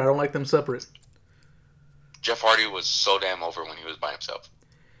together. I don't like them separate. Jeff Hardy was so damn over when he was by himself.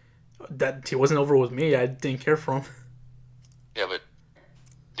 That he wasn't over with me. I didn't care for him. Yeah, but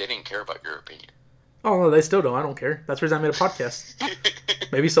they didn't care about your opinion. Oh, no, they still don't. I don't care. That's the reason I made a podcast.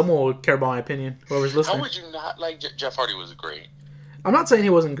 Maybe someone will care about my opinion. Whoever's listening. How would you not like Jeff Hardy? Was great. I'm not saying he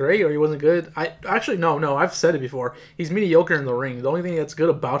wasn't great or he wasn't good. No. I've said it before. He's mediocre in the ring. The only thing that's good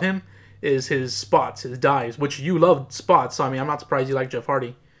about him is his spots, his dives, which you love spots. So I mean, I'm not surprised you like Jeff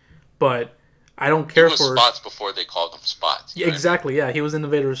Hardy, but I don't care for spots before they called them spots. Yeah, exactly. Yeah, he was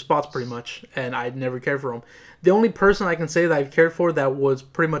innovator of spots pretty much, and I'd never cared for him. The only person I can say that I've cared for that was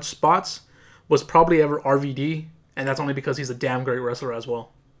pretty much spots was probably ever RVD, and that's only because he's a damn great wrestler as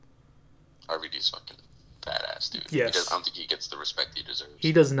well. RVD's fucking badass, dude. Yes. I don't think he gets the respect he deserves.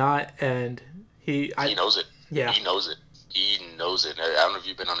 He does not, and he knows it. Yeah. He knows it. He knows it. I don't know if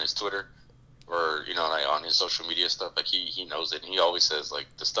you've been on his Twitter or, on his social media stuff. Like, he knows it. And he always says, like,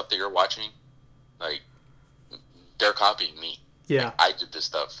 the stuff that you're watching, like, they're copying me. Yeah. Like, I did this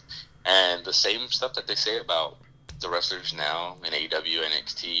stuff. And the same stuff that they say about the wrestlers now in AEW,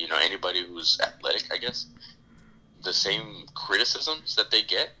 NXT, anybody who's athletic, I guess, the same criticisms that they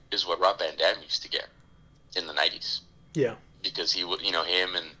get is what Rob Van Dam used to get in the 90s. Yeah. Because he would,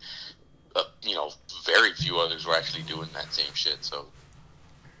 him and very few others were actually doing that same shit. So,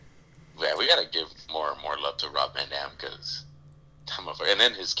 yeah, we gotta give more and more love to Rob Van Dam because, and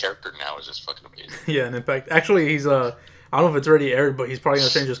then his character now is just fucking amazing. Yeah, and in fact, actually, he's I don't know if it's already aired, but he's probably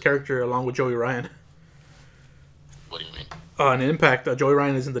gonna change his character along with Joey Ryan. What do you mean? In Impact, Joey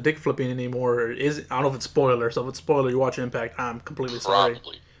Ryan isn't the dick flipping anymore. I don't know if it's spoiler. So if it's spoiler, you watch Impact, I'm completely sorry.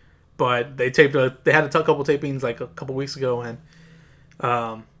 Probably. But they had a couple tapings like a couple weeks ago, and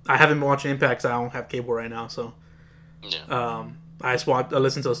I haven't been watching Impact. So I don't have cable right now, so Yeah. I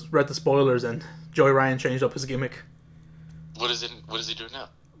read the spoilers, and Joey Ryan changed up his gimmick. What is he doing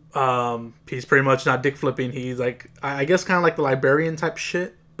now? He's pretty much not dick flipping. He's like, I guess, kind of like the librarian type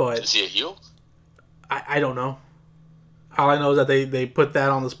shit. But Is he a heel? I don't know. All I know is that they put that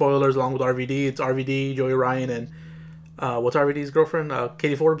on the spoilers along with RVD. It's RVD, Joey Ryan, and what's RVD's girlfriend?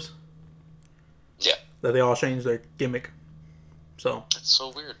 Katie Forbes. Yeah. That they all changed their gimmick. So That's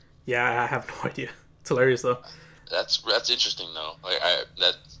so weird. yeah, I have no idea. It's hilarious though. That's interesting though. Like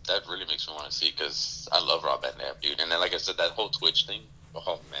that really makes me want to see because I love Rob Van Dam, dude. And then like I said, that whole Twitch thing.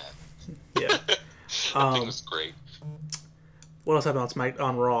 Oh man. Yeah. That thing was great. What else happened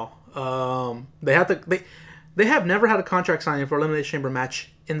on Raw? They have never had a contract signing for Elimination Chamber match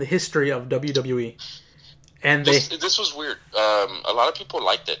in the history of WWE, and This was weird. A lot of people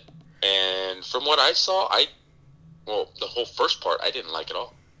liked it, and from what I saw, the whole first part I didn't like at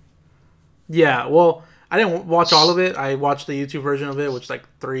all. yeah. Well, I didn't watch all of it. I watched the YouTube version of it, which is like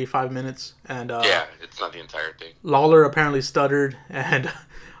 3-5 minutes, and Yeah, it's not the entire thing. Lawler apparently stuttered, and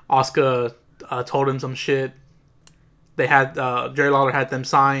Asuka told him some shit. They had Jerry Lawler had them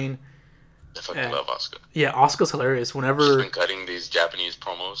sign. I fucking love Asuka. Yeah, Asuka's hilarious. She's Whenever been cutting these Japanese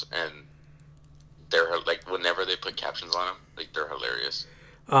promos, and they're like whenever they put captions on them, like they're hilarious.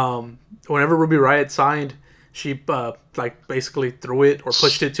 whenever Ruby Riott signed, she like basically threw it or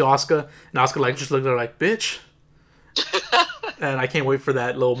pushed it to Asuka, and Asuka like just looked at her like, bitch. And I can't wait for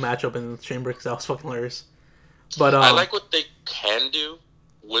that little matchup in the chamber because that was fucking hilarious. But I like what they can do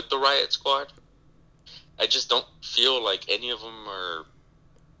with the Riot Squad. I just don't feel like any of them are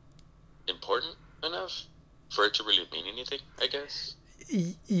important enough for it to really mean anything, I guess.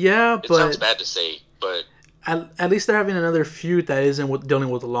 Yeah, It but sounds bad to say, but at least they're having another feud that isn't dealing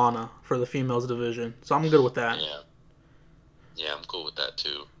with Lana for the females division, so I'm good with that. yeah, I'm cool with that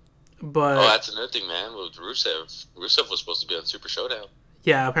too. But Oh, that's another thing, man. With Rusev, Rusev was supposed to be on Super Showdown.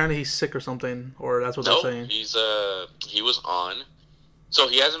 yeah, apparently he's sick or something, or that's what No, they're saying. he was on. So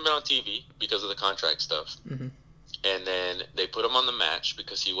he hasn't been on TV because of the contract stuff. Mhm. And then they put him on the match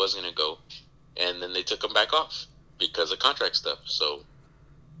because he wasn't going to go. And then they took him back off because of contract stuff. So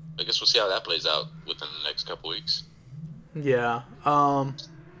I guess we'll see how that plays out within the next couple weeks. Yeah. What else?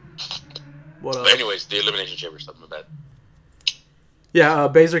 But anyways, the Elimination Chamber stuff, my bad. Yeah,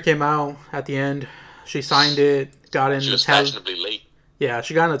 Baszler came out at the end. She signed it, got in She was Natalya. fashionably late. Yeah,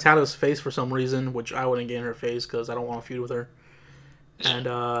 she got in Natalya's face for some reason, which I wouldn't get in her face because I don't want to feud with her. And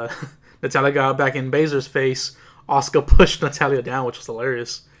Natalya got back in Baszler's face. Asuka pushed Natalya down, which was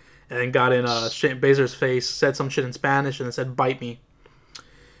hilarious. And then got in Baszler's face, said some shit in Spanish, and then said, "Bite me."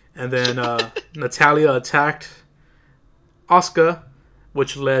 And then Natalya attacked Asuka,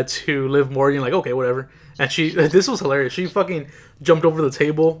 which led to Liv Morgan, like, okay, whatever. And this was hilarious. She fucking jumped over the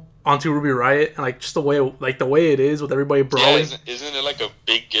table onto Ruby Riott, and like just the way it is with everybody Yeah, brawling. isn't it like a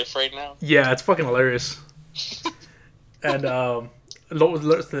big gif right now? Yeah, it's fucking hilarious. And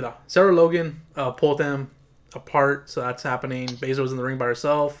Sarah Logan pulled them apart, so that's happening. Baszler was in the ring by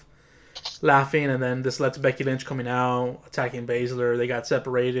herself, laughing, and then this led to Becky Lynch coming out, attacking Baszler. They got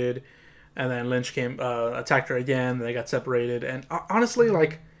separated, and then Lynch came, attacked her again, and they got separated. And honestly,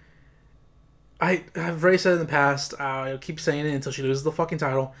 like, I've already said in the past, I'll keep saying it until she loses the fucking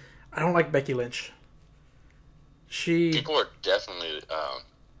title. I don't like Becky Lynch. People are definitely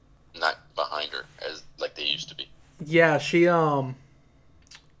not behind her as like they used to be. Yeah, she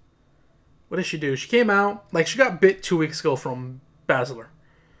what did she do? She came out, like, she got bit 2 weeks ago from Baszler.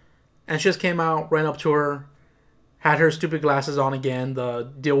 And she just came out, ran up to her, had her stupid glasses on again,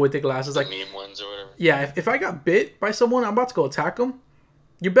 the deal with the glasses. Like, Meme ones or whatever. yeah, if I got bit by someone, I'm about to go attack them.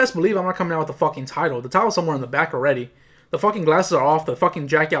 You best believe I'm not coming out with the fucking title. The title's somewhere in the back already. The fucking glasses are off. The fucking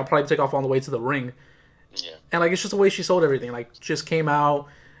jacket I'll probably take off on the way to the ring. Yeah. And, like, it's just the way she sold everything. Like, just came out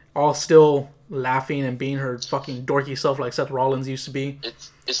all still laughing and being her fucking dorky self like Seth Rollins used to be.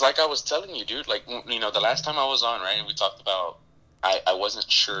 It's like I was telling you, dude. Like, you know, the last time I was on, right, and we talked about, I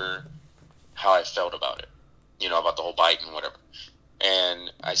wasn't sure how I felt about it. You know, about the whole bite and whatever.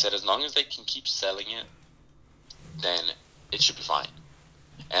 And I said, as long as they can keep selling it, then it should be fine.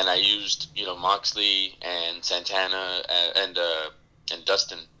 And I used, you know, Moxley and Santana and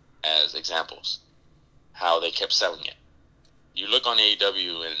Dustin as examples. How they kept selling it. You look on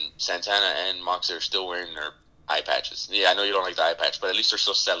AEW and Santana and Moxley are still wearing their eye patches. Yeah, I know you don't like the eye patch, but at least they're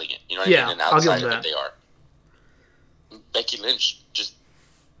still selling it. You know what I mean? And I'll give outside them of it, that. they are. Becky Lynch just,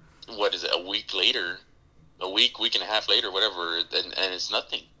 what is it, a week and a half later, whatever, and it's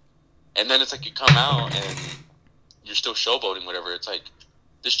nothing. And then it's like you come out and you're still showboating, whatever. It's like,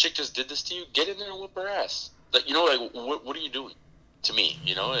 this chick just did this to you? Get in there and whip her ass. Like, you know, like, what are you doing to me?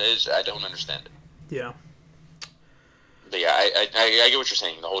 You know, I don't understand it. Yeah. But yeah, I get what you're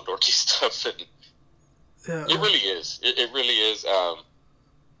saying, the whole dorky stuff. And Yeah. it really is. It really is.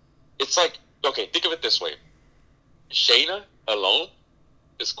 It's like, okay, think of it this way. Shayna alone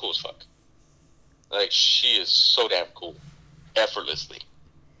is cool as fuck. Like, she is so damn cool. Effortlessly.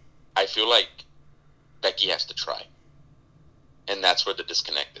 I feel like Becky has to try. And that's where the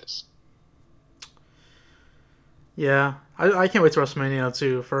disconnect is. Yeah, I can't wait to WrestleMania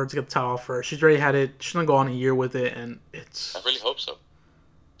too for her to get the title off her. She's already had it. She's gonna go on a year with it, and it's. I really hope so.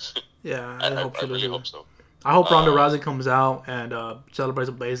 Yeah, I hope she really does. hope so. I hope Ronda Rousey comes out and celebrates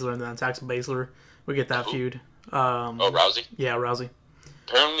with Baszler and then attacks Baszler. We get that Who? feud. Rousey? Yeah, Rousey.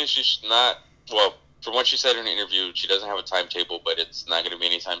 Apparently she's not, well, from what she said in an interview, she doesn't have a timetable, but it's not going to be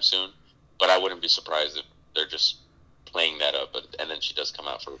anytime soon. But I wouldn't be surprised if they're just playing that up, and then she does come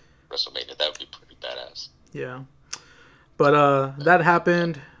out for WrestleMania. That would be pretty badass. Yeah. But that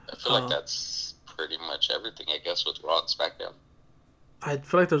happened. I feel like that's pretty much everything, I guess, with Raw and SmackDown. I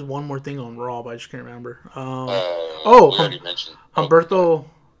feel like there's one more thing on Raw, but I just can't remember. We already mentioned. Humberto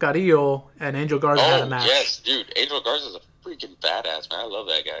Carrillo and Angel Garza had a match. Yes, dude. Angel Garza's a freaking badass, man. I love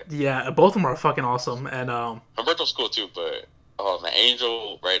that guy. Yeah, both of them are fucking awesome. And Humberto's cool, too, but, oh, man,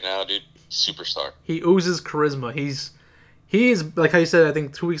 Angel right now, dude, superstar. he oozes charisma. He's like how you said, I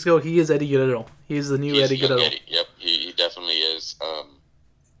think 2 weeks ago, he is Eddie Guerrero. He's the new Eddie Guerrero. Yep, he definitely is.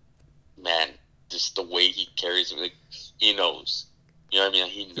 Man, just the way he carries it, like, he knows. You know what I mean?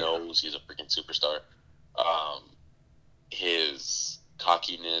 He knows he's a freaking superstar. His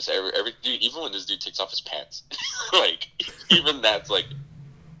cockiness, every dude, even when this dude takes off his pants, like, even that's like,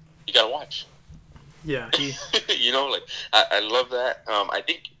 you gotta watch. Yeah, you know, like, I love that. I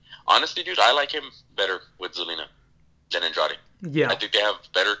think, honestly, dude, I like him better with Zelina than Andrade. Yeah. I think they have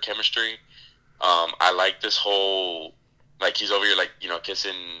better chemistry. I like this whole, like, he's over here, like, you know,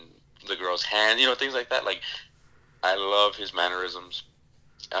 kissing the girl's hand, you know, things like that. Like, I love his mannerisms.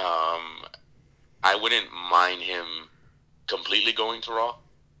 I wouldn't mind him completely going to Raw.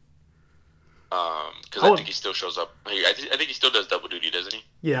 Because I think he still shows up. I think he still does double duty, doesn't he?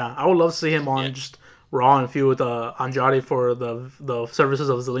 Yeah, I would love to see him on just Raw and feud with Andrade for the services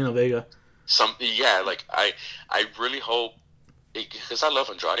of Zelina Vega. Like, I really hope, because I love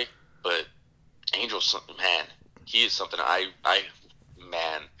Andrade, but Angel, man, he is something I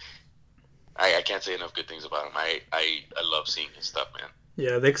can't say enough good things about him. I love seeing his stuff, man.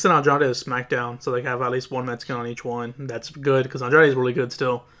 Yeah, they send Andrade to SmackDown, so they have at least one Mexican on each one. That's good, because Andrade is really good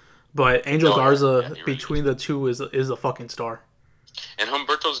still. But Angel Garza, between the two, is a fucking star. And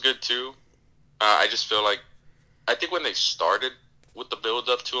Humberto's good, too. I just feel like, I think when they started with the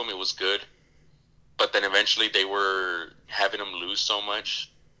build-up to him, it was good. But then eventually they were having him lose so much,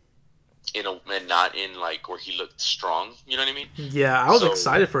 and not in, like, where he looked strong. You know what I mean? Yeah, I was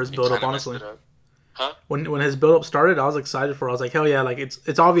excited for his build-up, honestly. Huh? When his build-up started, I was excited for it. I was like, hell yeah, like,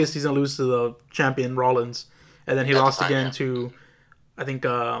 it's obvious he's going to lose to the champion, Rollins. And then he lost again to, I think,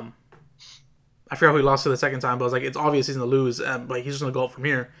 I forgot who he lost to the second time, but I was like, it's obvious he's going to lose, but he's just going to go up from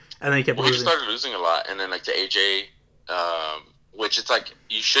here. And then he kept losing. He started losing a lot, and then, like, to AJ, which it's like,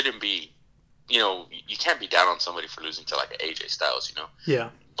 you shouldn't be, you know, you can't be down on somebody for losing to, like, an AJ Styles, you know? Yeah.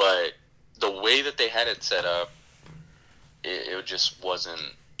 But the way that they had it set up, it just wasn't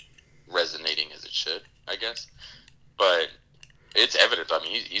resonating as it should, I guess. But it's evident. I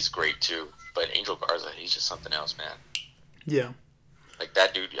mean, he's great too. But Angel Garza, he's just something else, man. Yeah. Like,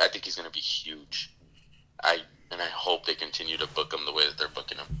 that dude, I think he's going to be huge. I hope they continue to book him the way that they're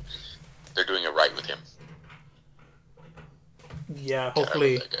booking him. They're doing it right with him. Yeah,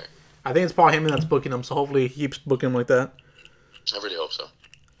 hopefully. God, I love that guy. I think it's Paul Heyman that's booking him, so hopefully he keeps booking him like that. I really hope so.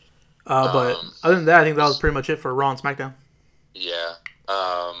 But other than that, I think that was pretty much it for Raw and SmackDown. Yeah.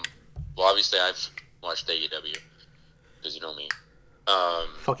 Well, obviously, I've watched AEW, because you know me.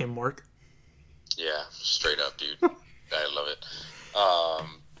 Fucking Mark. Yeah, straight up, dude. I love it.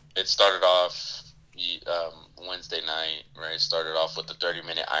 It started off Wednesday night, right? It started off with the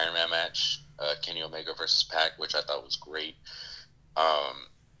 30-minute Iron Man match, Kenny Omega versus Pac, which I thought was great.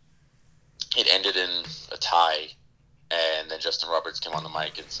 It ended in a tie, and then Justin Roberts came on the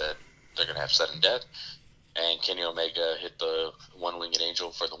mic and said they're going to have sudden death. and Kenny Omega hit the one-winged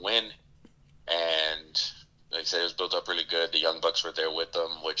angel for the win. And like I said, it was built up really good. The Young Bucks were there with them,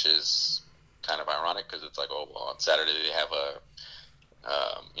 which is kind of ironic because it's like, oh, well, on Saturday they have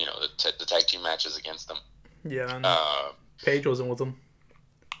the tag team matches against them. Yeah, and Paige wasn't with them.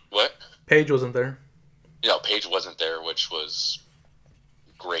 What? Paige wasn't there. Paige wasn't there, which was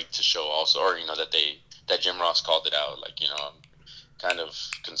great to show also, or that Jim Ross called it out. Like, I'm kind of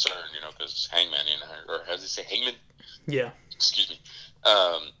concerned, because Hangman, or how does he say Hangman? Yeah. Excuse me.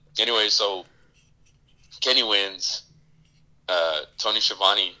 Anyway, so Kenny wins. Tony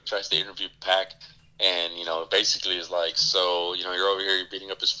Schiavone tries to interview Pac, and basically is like, so you're over here, you're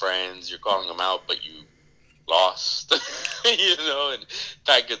beating up his friends, you're calling them out, but you lost, and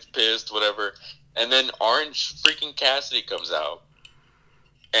Pac gets pissed, whatever. And then Orange freaking Cassidy comes out,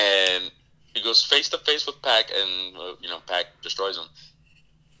 and he goes face to face with Pac, and Pac destroys him,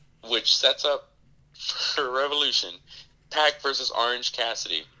 which sets up for Revolution, Pac versus Orange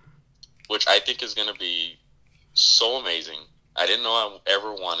Cassidy, which I think is going to be so amazing. I didn't know I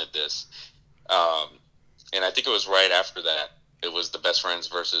ever wanted this, and I think it was right after that. It was the Best Friends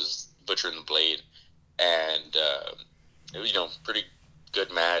versus Butcher and the Blade, and it was pretty good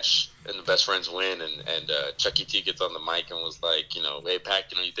match, and the Best Friends win, and Chucky T gets on the mic and was like, hey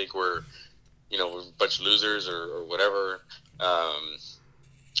Pac, you think we're we're a bunch of losers or whatever,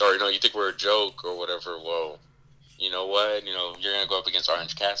 or you think we're a joke or whatever. Well, you know what, you're gonna go up against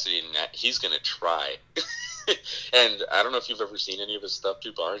Orange Cassidy, and he's gonna try. And I don't know if you've ever seen any of his stuff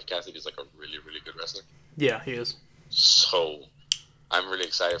too, but Orange Cassidy is like a really, really good wrestler. Yeah, he is. So I'm really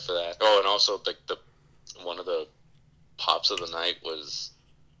excited for that. Oh, and also the one of the pops of the night was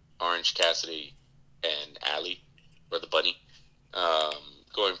Orange Cassidy and Allie, or the bunny,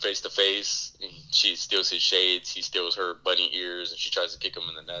 going face to face. She steals his shades, he steals her bunny ears, and she tries to kick him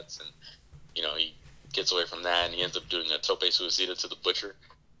in the nuts, and he gets away from that, and he ends up doing a tope suicida to the Butcher.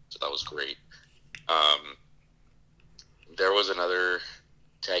 So that was great. There was another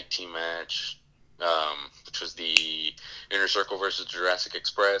tag team match, which was the Inner Circle versus Jurassic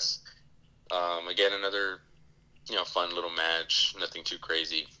Express. Again, another fun little match, nothing too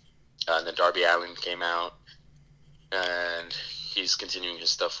crazy. And then Darby Allin came out, and he's continuing his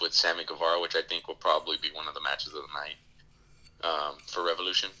stuff with Sammy Guevara, which I think will probably be one of the matches of the night for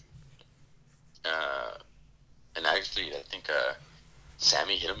Revolution. And actually, I think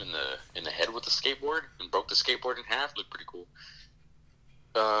Sammy hit him in the head with the skateboard and broke the skateboard in half. Looked pretty cool.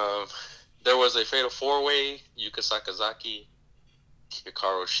 There was a fatal four-way: Yuka Sakazaki,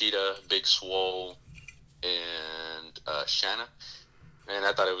 Hikaru Shida, Big Swole, and Shanna. And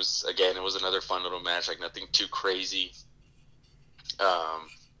I thought it was another fun little match, like nothing too crazy.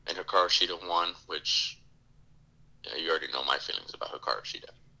 And Hikaru Shida won, which you already know my feelings about Hikaru Shida.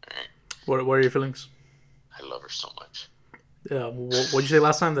 All right. What are your feelings? I love her so much. Yeah. What'd you say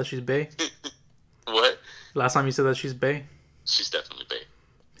last time, that she's bae? What? Last time you said that she's bae? She's definitely bae.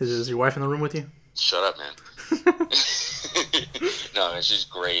 Is your wife in the room with you? Shut up, man. No, man, she's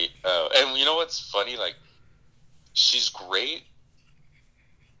great. And you know what's funny? Like, she's great,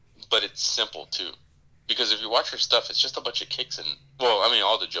 but it's simple, too. Because if you watch her stuff, it's just a bunch of kicks and... Well, I mean,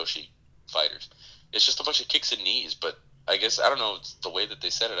 all the Joshi fighters. It's just a bunch of kicks and knees, but I guess, I don't know, it's the way that they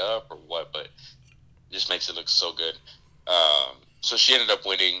set it up or what, but it just makes it look so good. So she ended up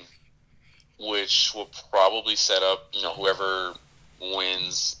winning, which will probably set up, whoever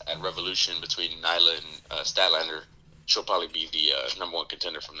wins at Revolution between Nyla and Statlander, she'll probably be the number one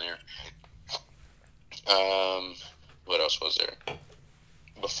contender from there. What else was there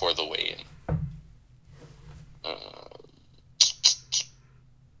before the weigh-in?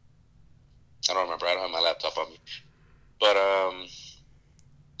 I don't remember. I don't have my laptop on me. But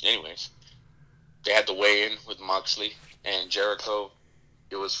anyways, they had the weigh-in with Moxley and Jericho.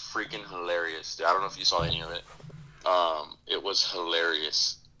 It was freaking hilarious. I don't know if you saw any of it. It was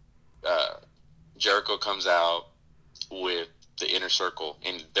hilarious. Jericho comes out with the Inner Circle,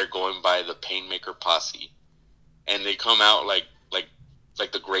 and they're going by the Painmaker Posse, and they come out like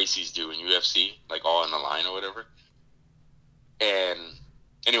the Gracies do in UFC, like all in the line or whatever. And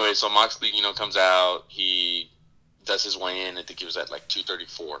anyway, so Moxley, comes out. He does his weigh-in. I think he was at like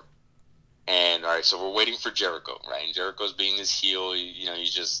 234. And all right, so we're waiting for Jericho, right? And Jericho's being this heel.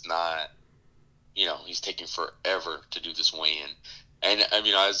 He's just not. He's taking forever to do this weigh-in. And I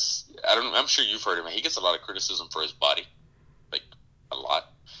mean, I'm sure you've heard him. He gets a lot of criticism for his body, like a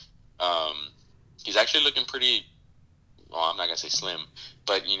lot. He's actually looking pretty. Well, I'm not gonna say slim,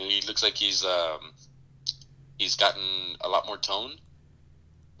 but he looks like he's gotten a lot more tone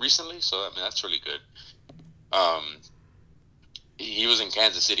recently. So I mean, that's really good. He was in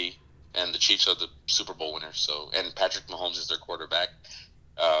Kansas City and the Chiefs are the Super Bowl winners. So, and Patrick Mahomes is their quarterback.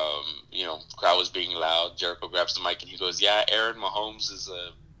 Crowd was being loud. Jericho grabs the mic and he goes, "Yeah, Aaron Mahomes is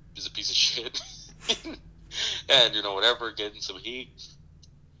a piece of shit," and whatever, getting some heat.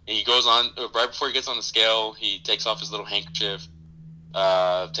 And he goes on right before he gets on the scale. He takes off his little handkerchief.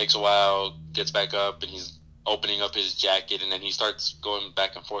 Takes a while, gets back up, and he's opening up his jacket, and then he starts going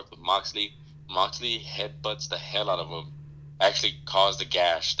back and forth with Moxley. Moxley headbutts the hell out of him. Actually caused a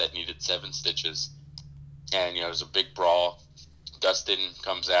gash that needed 7 stitches. And, there's a big brawl. Dustin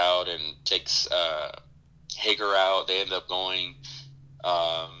comes out and takes Hager out. They end up going,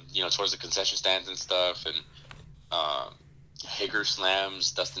 towards the concession stands and stuff. And Hager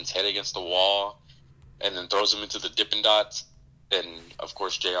slams Dustin's head against the wall and then throws him into the Dippin' Dots. And, of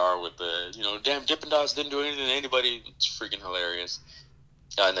course, JR with the, damn Dippin' Dots didn't do anything to anybody. It's freaking hilarious.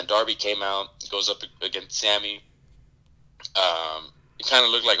 And then Darby came out, goes up against Sammy. It kind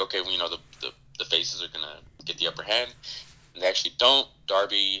of looked like, okay, the faces are going to get the upper hand. And they actually don't.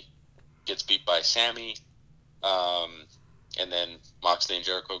 Darby gets beat by Sammy. And then Moxley and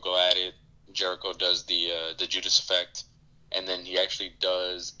Jericho go at it. Jericho does the Judas effect. And then he actually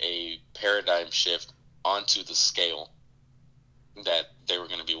does a paradigm shift onto the scale that they were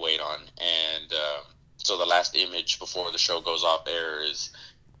going to be weighed on. And so the last image before the show goes off air is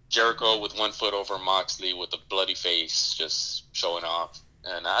Jericho with one foot over Moxley with a bloody face just showing off.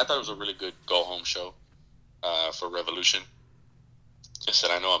 And I thought it was a really good go-home show for Revolution. I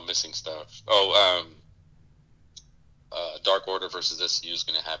said, I know I'm missing stuff. Dark Order versus SCU is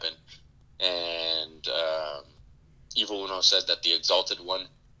going to happen. And Evil Uno said that the Exalted One,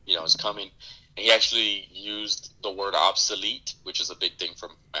 is coming. And he actually used the word obsolete, which is a big thing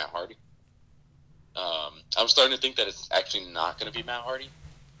from Matt Hardy. I'm starting to think that it's actually not going to be Matt Hardy.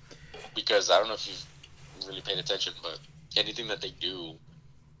 Because I don't know if you've really paid attention, but anything that they do,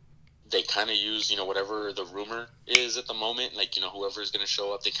 they kind of use, whatever the rumor is at the moment. Like, whoever is going to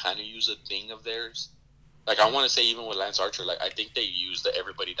show up, they kind of use a thing of theirs. Like, I want to say even with Lance Archer, like, I think they use the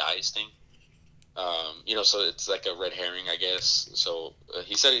everybody dies thing. So it's like a red herring, I guess. So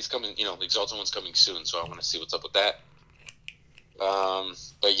he said he's coming, the Exalted One's coming soon, so I want to see what's up with that.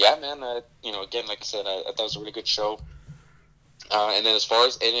 But yeah, man, again, like I said, I thought it was a really good show. And then as far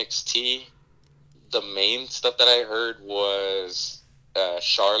as NXT, the main stuff that I heard was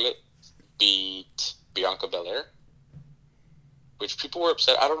Charlotte beat Bianca Belair, which people were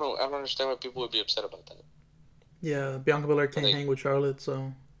upset. I don't know. I don't understand why people would be upset about that. Yeah, Bianca Belair can't hang with Charlotte,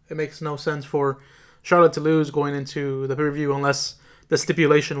 so it makes no sense for Charlotte to lose going into the pay-per-view unless the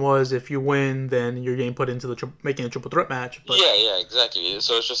stipulation was if you win, then you're getting put into making a triple threat match. But yeah, exactly.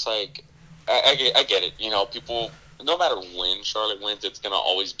 So it's just like, I get it. People, no matter when Charlotte wins, it's going to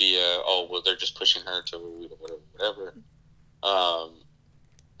always be they're just pushing her to whatever. I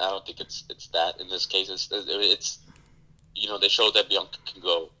don't think it's that in this case. It's they showed that Bianca can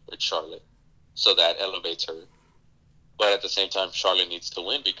go with Charlotte, so that elevates her. But at the same time, Charlotte needs to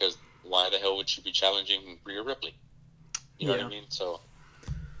win because why the hell would she be challenging Rhea Ripley? You know what I mean? So,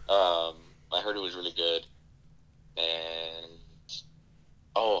 I heard it was really good. And,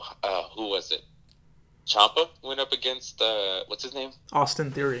 who was it? Ciampa went up against, what's his name? Austin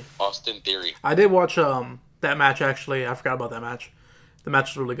Theory. Austin Theory. I did watch that match, actually. I forgot about that match. The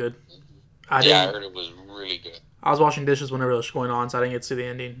match was really good. I heard it was really good. I was washing dishes whenever it was going on, so I didn't get to see the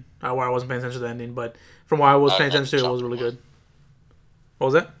ending. I wasn't paying attention to the ending, but from what I was paying attention to, it was really good. What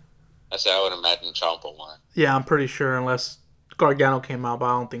was that? I said I would imagine Ciampa won. Yeah, I'm pretty sure, unless Gargano came out, but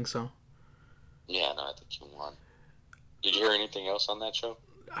I don't think so. Yeah, no, I think he won. Did you hear anything else on that show?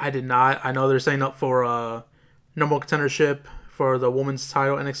 I did not. I know they're setting up for number one contendership for the women's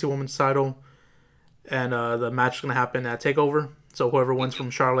title, NXT women's title, and the match is going to happen at TakeOver. So whoever wins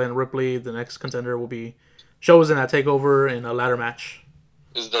from Charlotte and Ripley, the next contender will be chosen at TakeOver in a ladder match.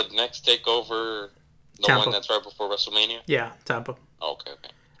 Is the next TakeOver the Tampa. one that's right before WrestleMania? Yeah, Tampa. Okay.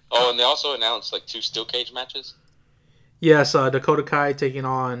 Oh, and they also announced like 2 steel cage matches? Yes, Dakota Kai taking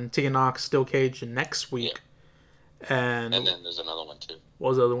on Tegan Nox steel cage next week. Yeah. And then there's another one too. What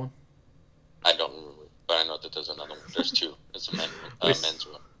was the other one? I don't remember, but I know that there's another one. There's 2. It's a men's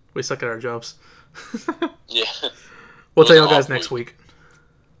one. We suck at our jobs. Yeah. We'll tell y'all guys next week.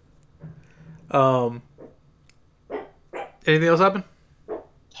 Anything else happen?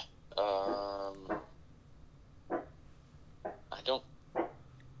 I don't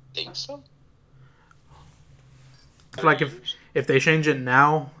think so. I feel like if they change it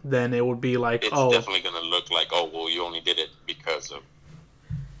now, then it would be like, it's definitely going to look like, you only did it because of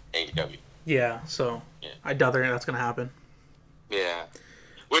AEW. Yeah, so I doubt that's going to happen. Yeah.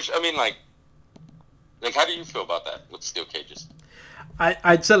 Which, I mean, like, how do you feel about that with steel cages?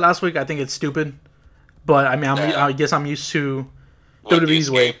 I said last week I think it's stupid, but I mean Yeah. I guess I'm used to What, the WWE's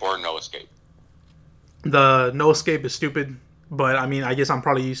way. escape or no escape? The no escape is stupid, but I mean I guess I'm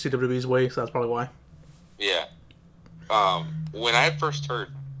probably used to WWE's way, so that's probably why. Yeah. When I first heard,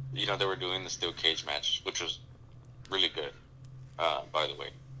 they were doing the steel cage match, which was really good, by the way.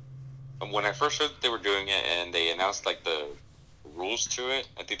 When I first heard that they were doing it and they announced like the rules to it,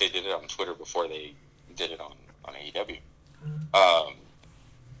 I think they did it on Twitter before they did it on AEW.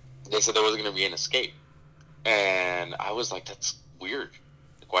 They said there wasn't going to be an escape, and I was like, that's weird.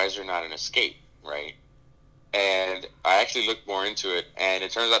 Like, why is there not an escape, right? And I actually looked more into it, and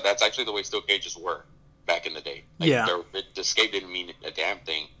it turns out that's actually the way steel cages were back in the day. Like, Yeah. The escape didn't mean a damn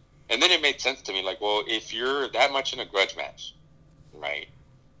thing. And then it made sense to me, like, well, if you're that much in a grudge match, right,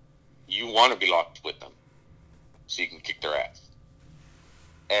 you want to be locked with them so you can kick their ass.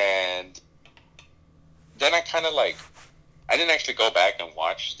 And then I kind of like, I didn't actually go back and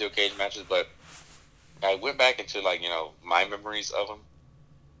watch steel cage matches, but I went back into like, my memories of them.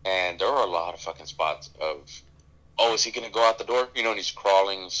 And there were a lot of fucking spots of, oh, is he going to go out the door? And he's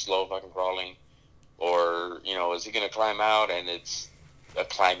crawling, slow fucking crawling. Or, is he going to climb out? And it's a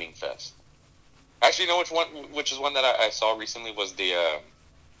climbing fest. Actually, which is one that I saw recently was the,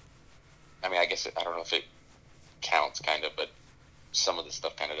 I guess, I don't know if it counts kind of, but some of the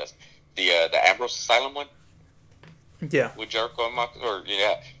stuff kind of does. The Ambrose Asylum one Yeah. with Jericho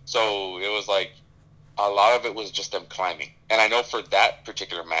and So it was like, a lot of it was just them climbing. And I know for that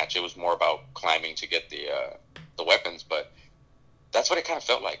particular match, it was more about climbing to get the weapons, but that's what it kind of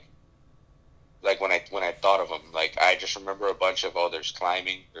felt like. Like when I thought of them, like I just remember a bunch of, there's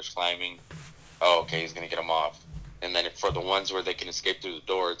climbing. Oh, okay, he's going to get them off. And then for the ones where they can escape through the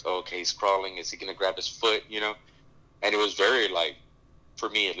door, it's, okay, he's crawling. Is he going to grab his foot, And it was very, like, for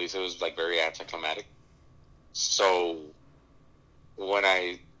me at least, it was, like, very anticlimactic. So when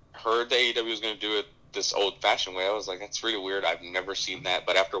I heard that AEW was going to do it this old-fashioned way, I was like, that's really weird. I've never seen that.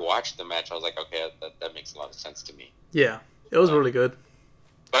 But after watching the match, I was like, okay, that makes a lot of sense to me. Yeah. It was really good.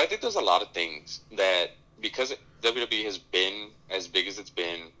 But I think there's a lot of things that, because WWE has been as big as it's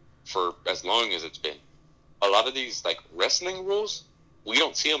been for as long as it's been, a lot of these, like, wrestling rules, we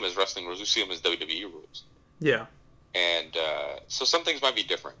don't see them as wrestling rules. We see them as WWE rules. Yeah. And so some things might be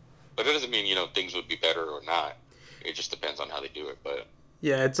different. But it doesn't mean, things would be better or not. It just depends on how they do it. But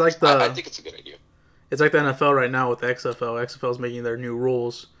Yeah, it's like I think it's a good idea. It's like the NFL right now with the XFL. XFL is making their new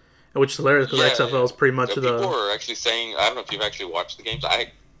rules, which is hilarious because XFL is pretty much so people are actually saying, I don't know if you've actually watched the games.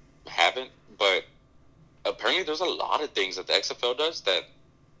 I haven't, but apparently there's a lot of things that the XFL does that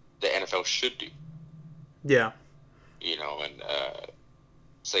the NFL should do. Yeah. And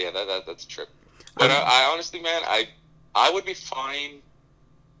so yeah, that's a trip. But I honestly, man, I would be fine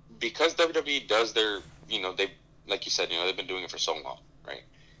because WWE does their, they, like you said, they've been doing it for so long, right?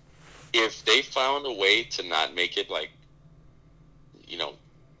 If they found a way to not make it like, I don't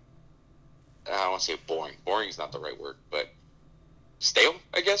want to say boring. Boring is not the right word, but stale,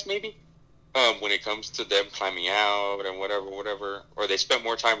 I guess, maybe. When it comes to them climbing out and whatever, or they spend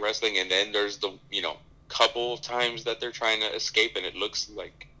more time wrestling, and then there's the, couple of times that they're trying to escape, and it looks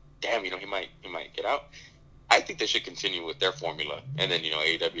like, damn, he might get out. I think they should continue with their formula, and then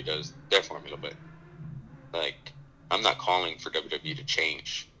AEW does their formula, but like, I'm not calling for WWE to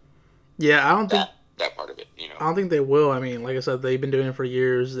change. Yeah, I don't think that part of it. I don't think they will. I mean, like I said, they've been doing it for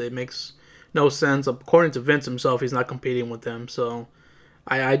years. It makes no sense. According to Vince himself, he's not competing with them, so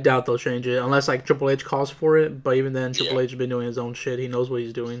I doubt they'll change it unless like Triple H calls for it. But even then, Triple H has been doing his own shit. He knows what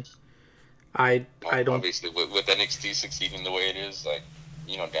he's doing. I don't. Obviously, with NXT succeeding the way it is, like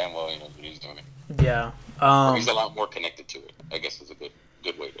damn well he knows what he's doing. Yeah. He's a lot more connected to it. I guess is a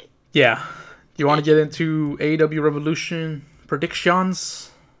good way to. Yeah. You want to get into AEW Revolution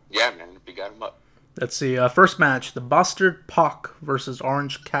predictions? Yeah, man. We got him up. Let's see. First match: the Bastard Pac versus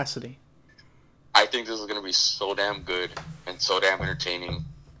Orange Cassidy. I think this is going to be so damn good and so damn entertaining.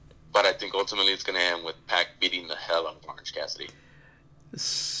 But I think ultimately it's going to end with Pac beating the hell out of Orange Cassidy.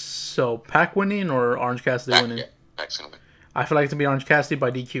 So, Pac winning or Orange Cassidy winning? Yeah, Pac's going to win. I feel like it's going to be Orange Cassidy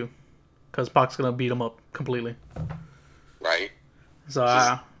by DQ. Because Pac's going to beat him up completely. Right? So,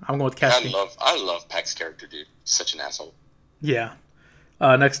 I'm going with Cassidy. I love Pac's character, dude. He's such an asshole. Yeah.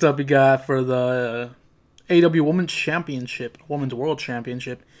 Next up, we got for the AEW Women's Championship, Women's World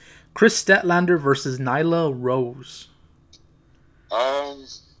Championship, Chris Statlander versus Nyla Rose.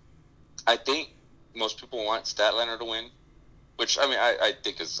 I think most people want Statlander to win, which, I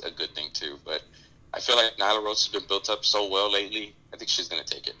think is a good thing, too. But I feel like Nyla Rose has been built up so well lately. I think she's going to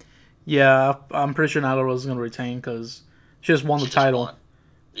take it. Yeah, I'm pretty sure Nyla Rose is going to retain because she just won the title.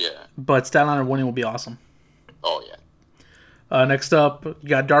 Yeah. But Statlander winning will be awesome. Oh, yeah. Next up, you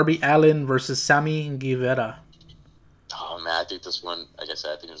got Darby Allin versus Sammy Guevara. Oh man, I think this one, like I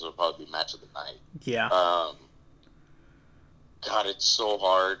said, I think this will probably be match of the night. Yeah. God, it's so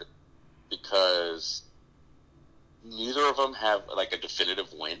hard because neither of them have like a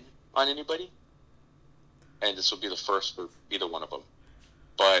definitive win on anybody, and this will be the first for either one of them.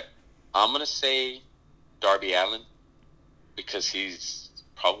 But I'm gonna say Darby Allin because he's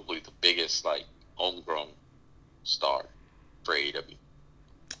probably the biggest like homegrown star for AEW.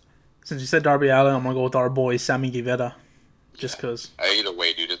 Since you said Darby Allin, I'm gonna go with our boy Sammy Guevara, just because. Either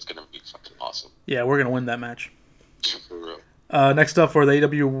way, dude, it's gonna be fucking awesome. Yeah, we're gonna win that match. For real. Next up for the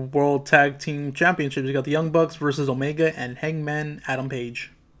AEW World Tag Team Championships, you got the Young Bucks versus Omega and Hangman Adam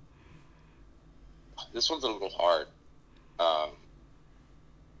Page. This one's a little hard,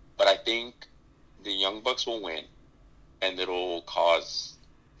 but I think the Young Bucks will win, and it'll cause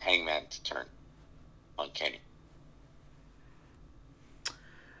Hangman to turn on Kenny.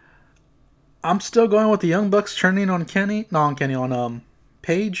 I'm still going with the Young Bucks turning on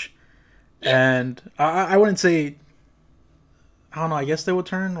Page, Yeah. and I wouldn't say. I don't know. I guess they would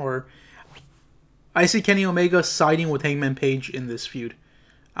turn, or I see Kenny Omega siding with Hangman Page in this feud.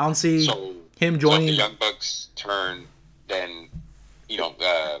 I don't see him So joining. if the Young Bucks turn, then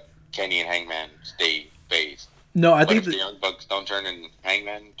Kenny and Hangman stay face. No, I But think if the Young Bucks don't turn and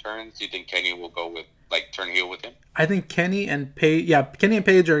Hangman turns, do you think Kenny will go with turn heel with him? I think Kenny and Page. Yeah, Kenny and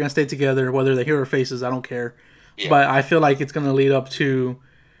Page are gonna stay together, whether they're heel or faces. I don't care. Yeah. But I feel like it's gonna lead up to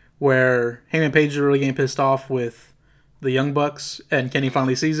where Hangman Page is really getting pissed off with the Young Bucks, and Kenny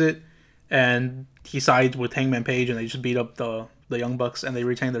finally sees it, and he sides with Hangman Page, and they just beat up the Young Bucks, and they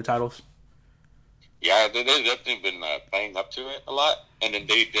retain their titles. Yeah, they've definitely been playing up to it a lot. And then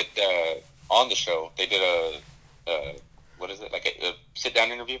they did, on the show, they did a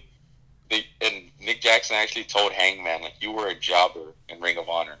sit-down interview. And Nick Jackson actually told Hangman, like, you were a jobber in Ring of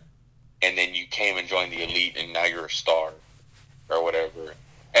Honor, and then you came and joined the Elite, and now you're a star, or whatever.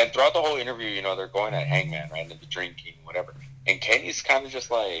 And throughout the whole interview, they're going at Hangman, right, and the drinking, whatever. And Kenny's kind of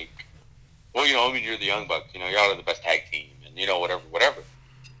just like, well, you're the Young Bucks, y'all are the best tag team, and, whatever.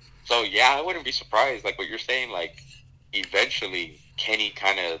 So, yeah, I wouldn't be surprised, like what you're saying, like, eventually Kenny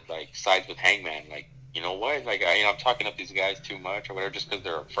kind of, like, sides with Hangman, like, you know what, like, I'm talking up these guys too much or whatever just because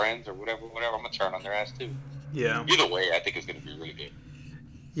they're friends or whatever, I'm going to turn on their ass too. Yeah. Either way, I think it's going to be really good.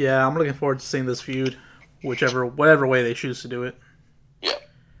 Yeah, I'm looking forward to seeing this feud, whatever way they choose to do it. Yeah.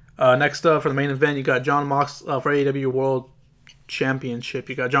 Next up for the main event, you got Jon Moxley for AEW World Championship.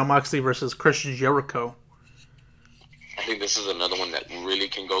 You got Jon Moxley versus Chris Jericho. I think this is another one that really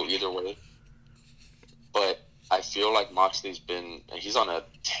can go either way. But I feel like he's on a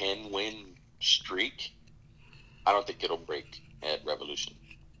 10-win streak. I don't think it'll break at Revolution.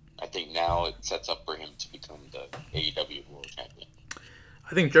 I think now it sets up for him to become the AEW World Champion.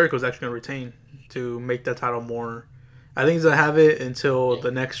 I think Jericho's actually going to retain to make that title more. I think he's going to have it until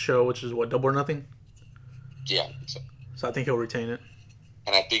the next show, which is Double or Nothing? Yeah, I think so. So I think he'll retain it.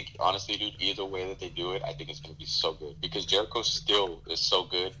 And I think, honestly, dude, either way that they do it, I think it's going to be so good. Because Jericho still is so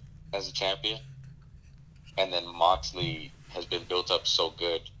good as a champion. And then Moxley has been built up so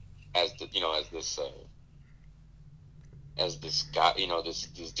good as this guy, this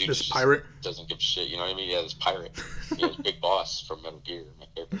dude This just pirate? doesn't give a shit, you know what I mean? Yeah, this pirate. This Big Boss from Metal Gear, my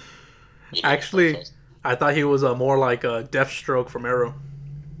favorite. Actually, franchise. I thought he was more like a Deathstroke from Arrow.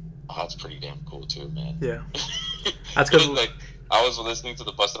 Oh, that's pretty damn cool too, man. Yeah. That's because like I was listening to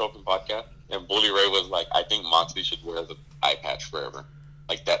the Busted Open podcast, and Bully Ray was like, "I think Moxley should wear the eye patch forever.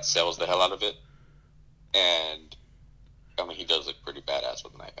 Like that sells the hell out of it." And I mean, he does look pretty badass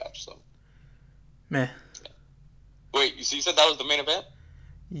with an eye patch. So, meh. wait, you said that was the main event?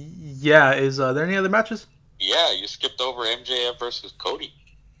 Yeah. Is there any other matches? Yeah, you skipped over MJF versus Cody.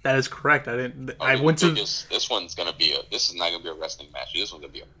 That is correct. I didn't. Oh, I dude, went to. this one's gonna be this is not gonna be a wrestling match. This one's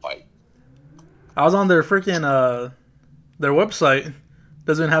gonna be a fight. I was on their freaking their website.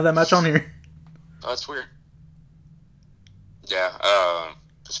 Doesn't have that match on here. Oh, that's weird. Yeah,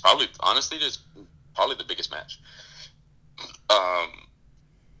 it's probably the biggest match.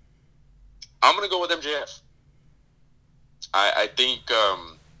 I'm gonna go with MJF. I think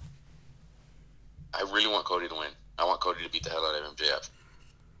I really want Cody to win. I want Cody to beat the hell out of MJF.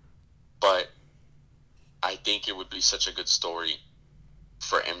 But I think it would be such a good story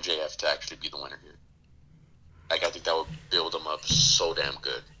for MJF to actually be the winner here. Like, I think that would build him up so damn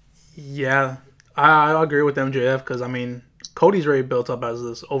good. Yeah, I agree with MJF because, I mean, Cody's already built up as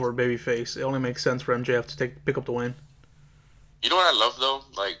this over babyface. It only makes sense for MJF to pick up the win. You know what I love, though?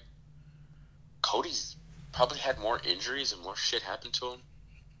 Like, Cody's probably had more injuries and more shit happen to him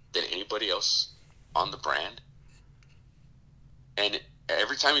than anybody else on the brand. and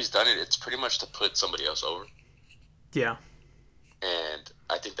every time he's done it, it's pretty much to put somebody else over. Yeah. And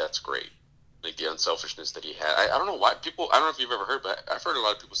I think that's great. Like the unselfishness that he had. I don't know why people. I don't know if you've ever heard, but I've heard a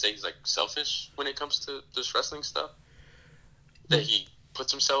lot of people say he's like selfish when it comes to this wrestling stuff. That he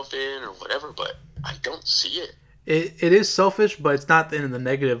puts himself in or whatever, but I don't see it. It is selfish, but it's not in the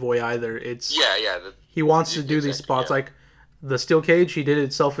negative way either. It's Yeah. he wants to do these Exactly, spots yeah. like the steel cage. He did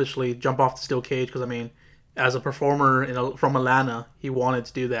it selfishly, jump off the steel cage because I mean, as a performer from Atlanta, he wanted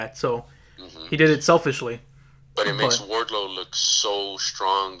to do that, so he did it selfishly. But it makes But- Wardlow look so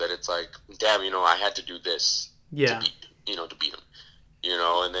strong that it's like, damn, I had to do this Yeah, to beat him.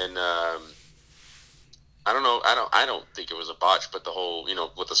 And then I don't know. I don't think it was a botch, but the whole,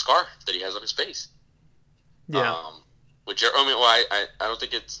 with the scar that he has on his face. yeah, I don't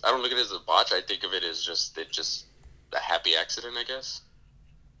think I don't look at it as a botch. I think of it as just a happy accident, I guess.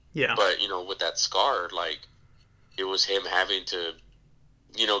 yeah, But with that scar, like it was him having to,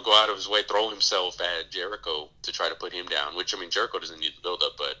 go out of his way, throw himself at Jericho to try to put him down. Which Jericho doesn't need the build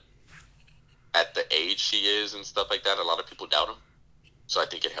up, but at the age he is and stuff like that, a lot of people doubt him. So I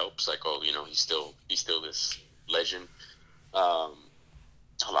think it helps. Like, he's still this legend. A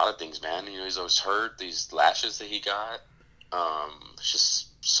lot of things, man. He's always hurt. These lashes that he got. It's just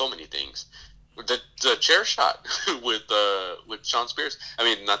so many things. The chair shot with Sean Spears. I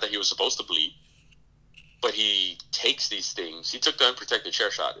mean, not that he was supposed to bleed, but he takes these things. He took the unprotected chair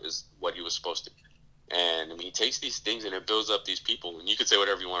shot, is what he was supposed to. And he takes these things and it builds up these people. And you could say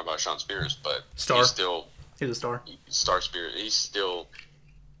whatever you want about Sean Spears, but Star. he's still he's a star. Star Spears. He's still.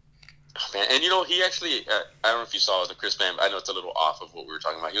 Oh, man, and he actually, I don't know if you saw the Chris Van, I know it's a little off of what we were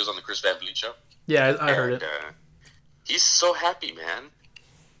talking about. He was on the Chris Van Vliet show. Yeah, I heard it. He's so happy, man.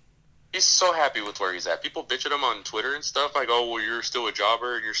 He's so happy with where he's at. People bitch at him on Twitter and stuff, like, oh, well, you're still a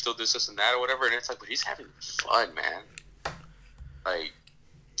jobber, and you're still this, and that, or whatever, and it's like, but he's having fun, man. Like,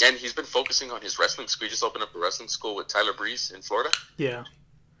 and he's been focusing on his wrestling school. He just opened up a wrestling school with Tyler Breeze in Florida. Yeah,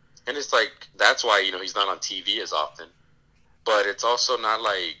 And it's like, that's why, he's not on TV as often. But it's also not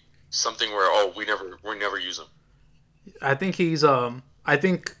like something where, we never use him. I think he's I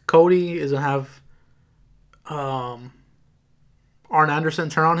think Cody is gonna have Arn Anderson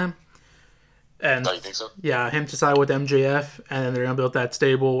turn on him, and Oh, you think so? yeah, him to side with MJF, and then they're gonna build that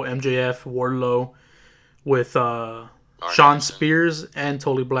stable MJF Wardlow with Sean Anderson. Spears and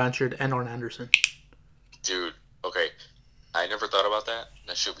Tully Blanchard and Arn Anderson. Dude, okay. I never thought about that.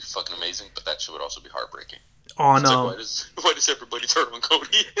 That should be fucking amazing, but that shit would also be heartbreaking. On It's like, why does everybody turn on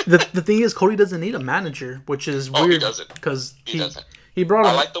Cody? the thing is, Cody doesn't need a manager, which is Oh, he weird doesn't. because He doesn't. he brought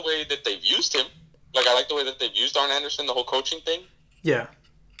him. I like the way that they've used him. Like, I like the way that they've used Arn Anderson, the whole coaching thing. Yeah,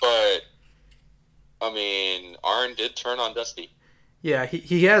 But, Arn did turn on Dusty. yeah,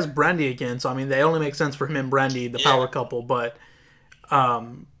 he has Brandy again, so I mean, they only make sense for him and Brandy, the Yeah. power couple. But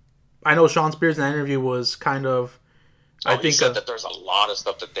I know Sean Spears in that interview was kind of. I He think said that there's a lot of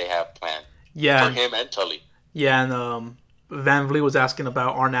stuff that they have planned yeah, for him and Tully. yeah, and Van Vliet was asking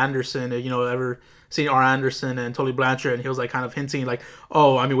about Arn Anderson, ever seen Arn Anderson and Tully Blanchard, and he was like kind of hinting like,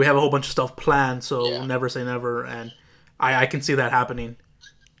 oh, I mean, we have a whole bunch of stuff planned, so Yeah. never say never, and I can see that happening.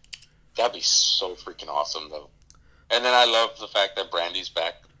 That'd be so freaking awesome, though. And then I love the fact that Brandy's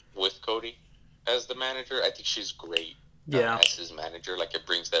back with Cody as the manager. I think she's great Yeah. as his manager. Like, it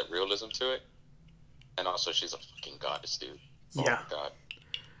brings that realism to it. And also, she's a fucking goddess, dude. Oh, Yeah. my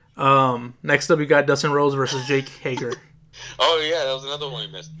God. Next up, we got Dustin Rhodes versus Jake Hager. Oh, yeah, that was another one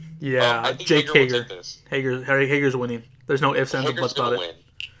we missed. Yeah, I think Jake Hager will Hager. take this. Hager's winning. There's no ifs, ands, or Hager's buts gonna about it. win.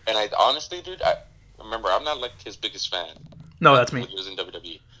 And I honestly, dude, remember, I'm not like his biggest fan. No, that's When me. he was in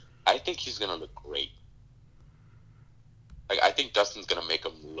WWE. I think he's gonna look great. Like, I think Dustin's gonna make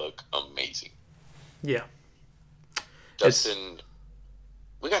him look amazing. Yeah. Dustin,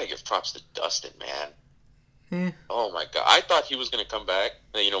 we gotta give props to Dustin, man. Eh. Oh my God, I thought he was gonna come back.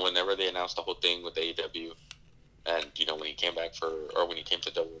 Whenever they announced the whole thing with AEW, and when he came back when he came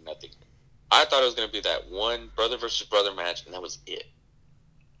to Double or Nothing, I thought it was gonna be that one brother versus brother match, and that was it.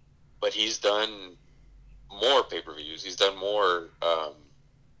 But he's done more pay-per-views. He's done more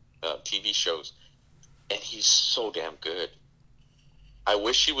TV shows, and he's so damn good. I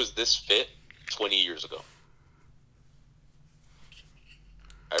wish he was this fit 20 years ago.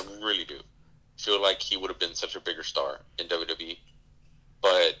 I really do. Feel like he would have been such a bigger star in WWE.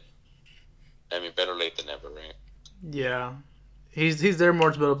 But, better late than never, right? Yeah. He's there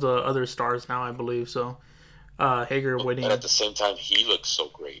more to build up the other stars now, I believe. So, Hager winning. But at the same time, he looks so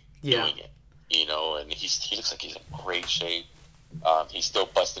great Yeah. doing it. And he looks like he's in great shape. He's still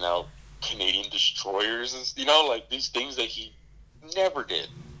busting out Canadian destroyers and, like these things that he never did.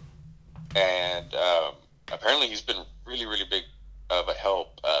 And apparently he's been really, really big of a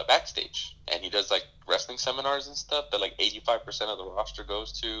help backstage, and he does like wrestling seminars and stuff that like 85% of the roster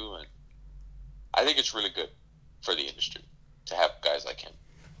goes to, and I think it's really good for the industry to have guys like him.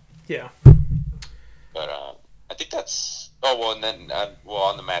 Yeah. But I think that's and then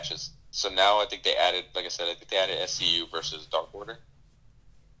on the matches. So now I think they added, like I said, I think they added SCU versus Dark Order.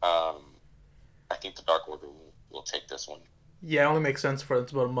 I think the Dark Order will take this one. Yeah, it only makes sense for them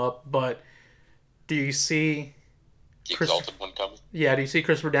to put him up. But do you see The Exalted one coming? Yeah, do you see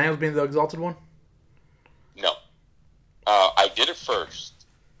Christopher Daniels being the Exalted one? No. I did it first,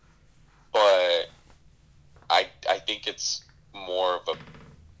 but I think it's more of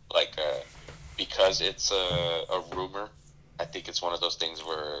because it's a rumor. I think it's one of those things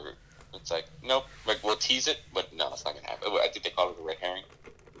where it's like, nope, like we'll tease it, but no, it's not gonna happen. I think they call it a red herring.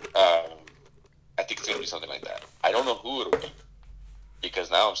 I think it's gonna be something like that. I don't know who it'll be,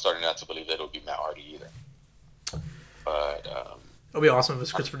 because now I'm starting not to believe that it'll be Matt Hardy either. But It'll be awesome if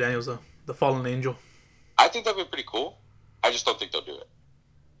it's Christopher Daniels, though. The Fallen Angel. I think that'd be pretty cool. I just don't think they'll do it.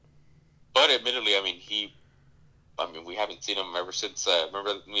 But admittedly, we haven't seen him ever since.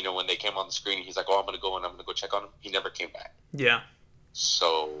 Remember, when they came on the screen, he's like, "Oh, I'm gonna go check on him." He never came back. Yeah.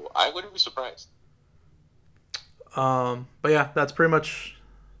 So I wouldn't be surprised. But yeah, that's pretty much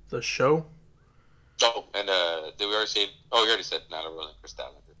the show. Oh, and did we already say? Oh, you already said Nyla Rose and Chris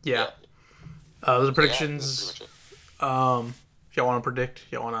Statlander. Yeah. Those are Yeah, predictions. that's pretty much it. If y'all want to predict,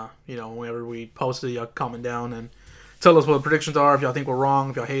 y'all want to, whenever we post it, y'all comment down and tell us what the predictions are. If y'all think we're wrong,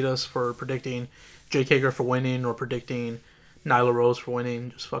 if y'all hate us for predicting Jake Hager for winning or predicting Nyla Rose for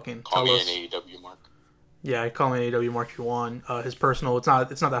winning, just fucking Call tell me us. an AEW Mark. Yeah, call me AEW Mark if you want. His personal, it's not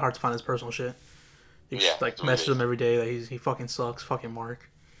that hard to find his personal shit. You Yeah, just it's message really- him every day that he fucking sucks, fucking Mark.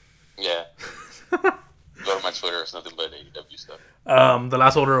 Yeah. Go to my Twitter. It's nothing but AEW stuff. The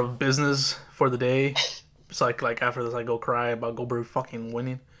last order of business for the day. It's like after this, I go cry about Goldberg fucking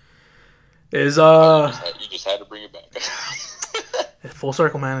winning. Is You just had to bring it back. full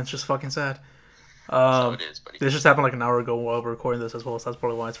circle, man. It's just fucking sad. So it is, buddy. This just happened like an hour ago while we're recording this as well, so that's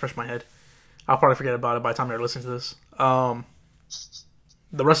probably why it's fresh in my head. I'll probably forget about it by the time you're listening to this. The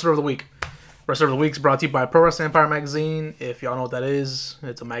Wrestler of the Week. Wrestler of the Week is brought to you by Pro Wrestling Empire Magazine. If y'all know what that is,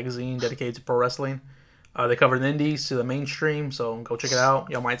 it's a magazine dedicated to pro wrestling. They cover the indies to the mainstream, so go check it out.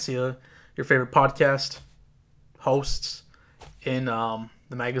 Y'all might see your favorite podcast hosts in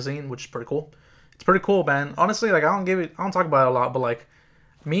the magazine, which is pretty cool. It's pretty cool, man. Honestly, like I don't talk about it a lot, but like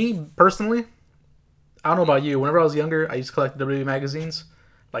me personally, I don't know about you. Whenever I was younger, I used to collect WWE magazines,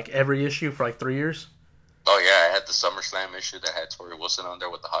 like every issue for like 3 years. Oh yeah, I had the SummerSlam issue that had Tori Wilson on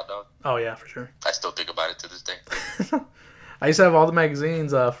there with the hot dog. Oh yeah, for sure. I still think about it to this day. I used to have all the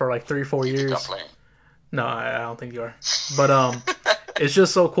magazines for like 3-4 You think years. I'm playing? No, I don't think you are. But it's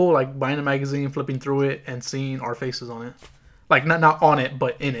just so cool, like buying a magazine, flipping through it, and seeing our faces on it. Like not on it,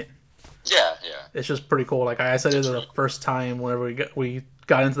 but in it. Yeah. It's just pretty cool. Like I said it the first time whenever we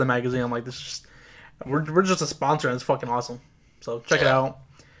got into the magazine, I'm like, this is just we're just a sponsor, and it's fucking awesome. So check it Yeah. out,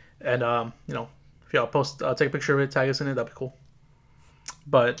 and if y'all post take a picture of it, tag us in it, that'd be cool.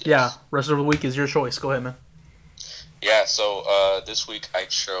 But yeah, rest of the week is your choice. Go ahead, man. Yeah, so this week I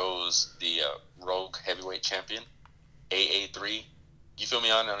chose the Rogue Heavyweight Champion, AA3. You feel me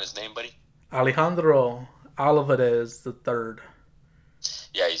on his name, buddy? Alejandro Alvarez the third.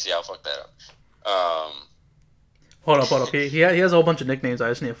 Yeah, you see, I'll fuck that up. Hold up. He has a whole bunch of nicknames. I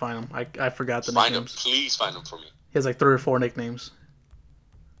just need to find them. I forgot the Find him. nicknames. Please find him for me. He has like 3 or 4 nicknames.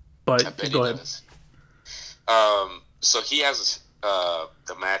 But I bet go he ahead. does. So he has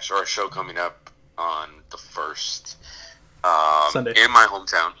the match or a show coming up on the 1st. Sunday. In my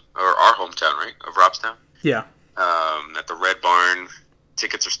hometown, or our hometown, right? Of Robstown. Yeah. At the Red Barn.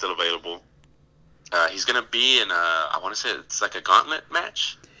 Tickets are still available. He's going to be in I want to say it's like a gauntlet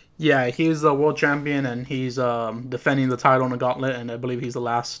match. Yeah, he's the world champion, and he's defending the title in a gauntlet, and I believe he's the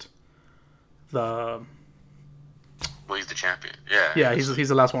last. Well, he's the champion. Yeah. Yeah, he's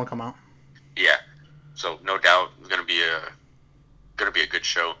the last one to come out. Yeah. So no doubt it's gonna be a good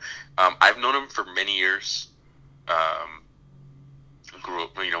show. I've known him for many years. We grew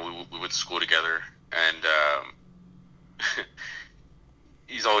up, we went to school together, and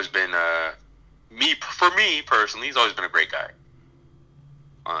he's always been for me personally, he's always been a great guy.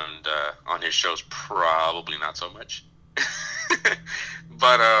 On his shows, probably not so much,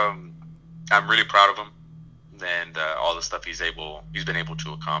 but I'm really proud of him and all the stuff he's been able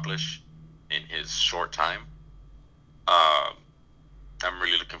to accomplish in his short time. I'm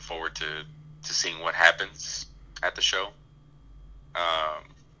really looking forward to seeing what happens at the show.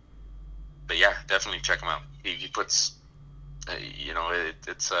 But yeah, definitely check him out. He puts,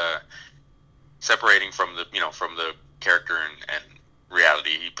 it's separating from the character and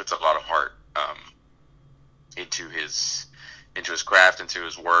reality. He puts a lot of heart into his craft, into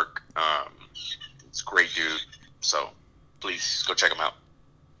his work. It's a great dude. So please go check him out.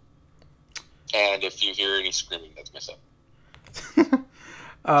 And if you hear any screaming, that's myself.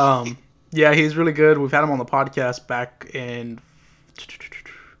 Yeah, he's really good. We've had him on the podcast back in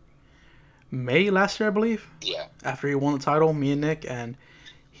May last year, I believe. Yeah. After he won the title, me and Nick, and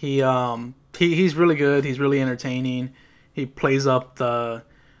he's really good. He's really entertaining. He plays up the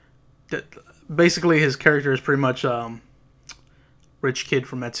basically his character is pretty much rich kid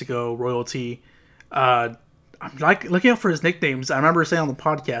from Mexico, royalty. I'm like looking out for his nicknames. I remember saying on the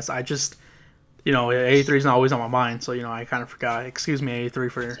podcast, I just, A3 is not always on my mind, so I kind of forgot. Excuse me,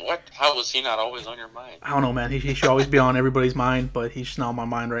 A3 for what? How was he not always on your mind? I don't know, man. He should always be on everybody's mind, but he's just not on my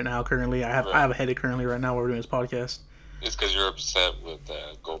mind right now. Currently, I have a headache currently right now while we're doing this podcast. It's because you're upset with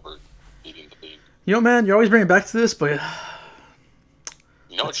Goldberg beating the league. Man, you're always bringing it back to this, but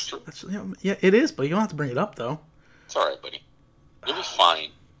it's true. Yeah, it is, but you don't have to bring it up though. It's all right, buddy. You'll be fine.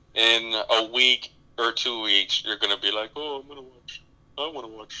 In a week or 2 weeks, you're gonna be like, "Oh, I want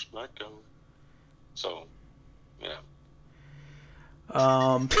to watch SmackDown." So, yeah.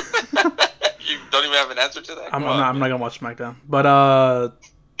 You don't even have an answer to that? I'm not gonna watch SmackDown, but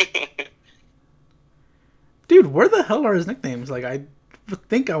dude, where the hell are his nicknames? Like, I would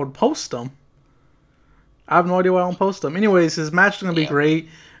think I would post them. I have no idea why I don't post them. Anyways, his match is gonna be great.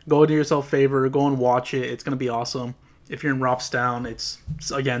 Go do yourself a favor. Go and watch it. It's gonna be awesome. If you're in Robstown, it's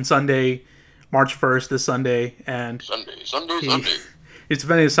again Sunday, March 1st. This Sunday, and Sunday. It's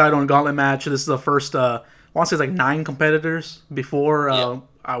defending his title in Gauntlet match. This is the first. I want to say it's like 9 competitors. Before when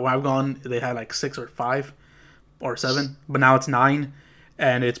I've gone, they had like 6 or 5 or 7, but now it's 9,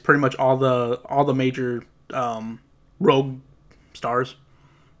 and it's pretty much all the major rogue stars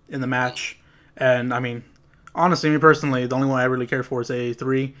in the match. And I mean, honestly, me personally, the only one I really care for is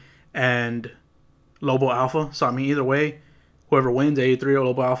AA3 and Lobo Alpha. So I mean, either way, whoever wins, AA3 or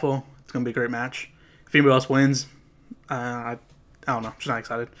Lobo Alpha, it's gonna be a great match. If anybody else wins, I don't know. I'm just not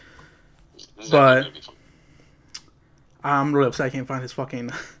excited. But I'm really upset I can't find his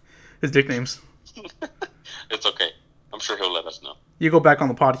his nicknames. It's okay. I'm sure he'll let us know. You go back on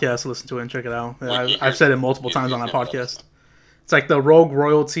the podcast, listen to it, and check it out. I've said it multiple times on that podcast. It's like the Rogue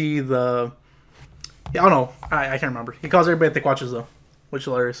Royalty, I don't know. I can't remember. He calls everybody Thick Watches, though, which is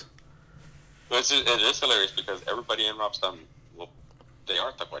hilarious. It is hilarious because everybody in Robstown, they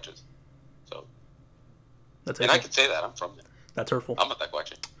are Thick Watches. So, and I can say that. I'm from there. That's hurtful. I'm a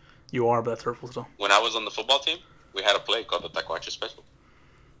Taquache. You are, but that's hurtful still. When I was on the football team, we had a play called the Taquache Special.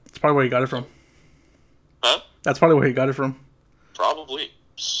 That's probably where you got it from. Huh? That's probably where you got it from. Probably.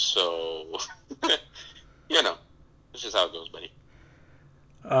 So, this is how it goes, buddy.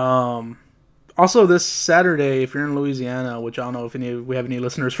 Also, this Saturday, if you're in Louisiana, which I don't know if we have any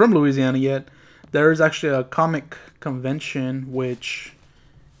listeners from Louisiana yet, there is actually a comic convention which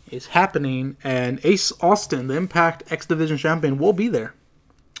is happening, and Ace Austin, the Impact X Division champion, will be there,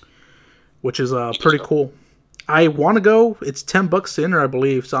 which is pretty cool. I want to go. It's $10 to enter, I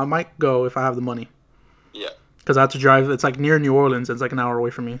believe, so I might go if I have the money. Yeah. Because I have to drive. It's like near New Orleans. It's like an hour away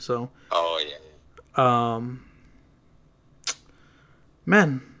from me. So. Oh yeah.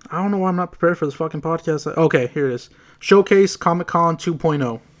 Man, I don't know why I'm not prepared for this fucking podcast. Okay, here it is. Showcase Comic Con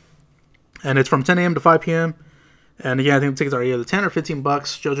 2.0, and it's from 10 a.m. to 5 p.m. And again, I think the tickets are either $10 or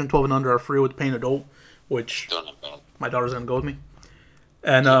 $15. Children 12 and under are free with paying adult, which my daughter's gonna go with me.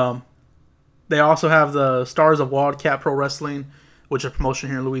 And they also have the Stars of Wildcat Pro Wrestling, which is a promotion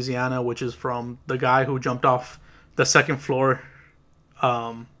here in Louisiana, which is from the guy who jumped off the second floor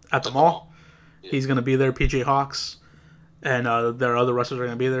at the mall. Yeah. He's gonna be there, PJ Hawks, and their other wrestlers are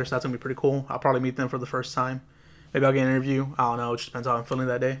gonna be there, so that's gonna be pretty cool. I'll probably meet them for the first time. Maybe I'll get an interview. I don't know. It just depends how I'm feeling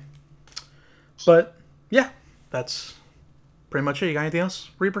that day. But yeah. That's pretty much it. You got anything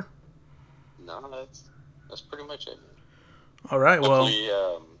else, Reaper? No, that's pretty much it. All right. Hopefully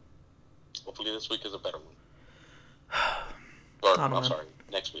this week is a better one. I'm sorry,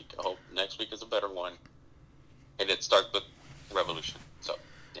 next week. I hope next week is a better one, and it starts with Revolution. So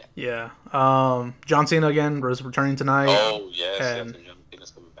yeah. Yeah. John Cena again is returning tonight. Oh yes, and John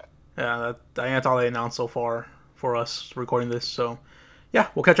Cena's coming back. Yeah, I think that's all they announced so far for us recording this. So yeah,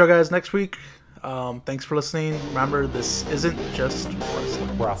 we'll catch you guys next week. Thanks for listening. Remember, this isn't just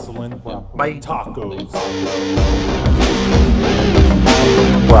wrestling. Bye. Tacos.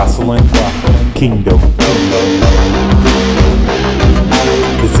 Wrestling. Kingdom.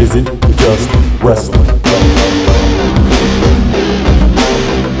 This isn't just wrestling.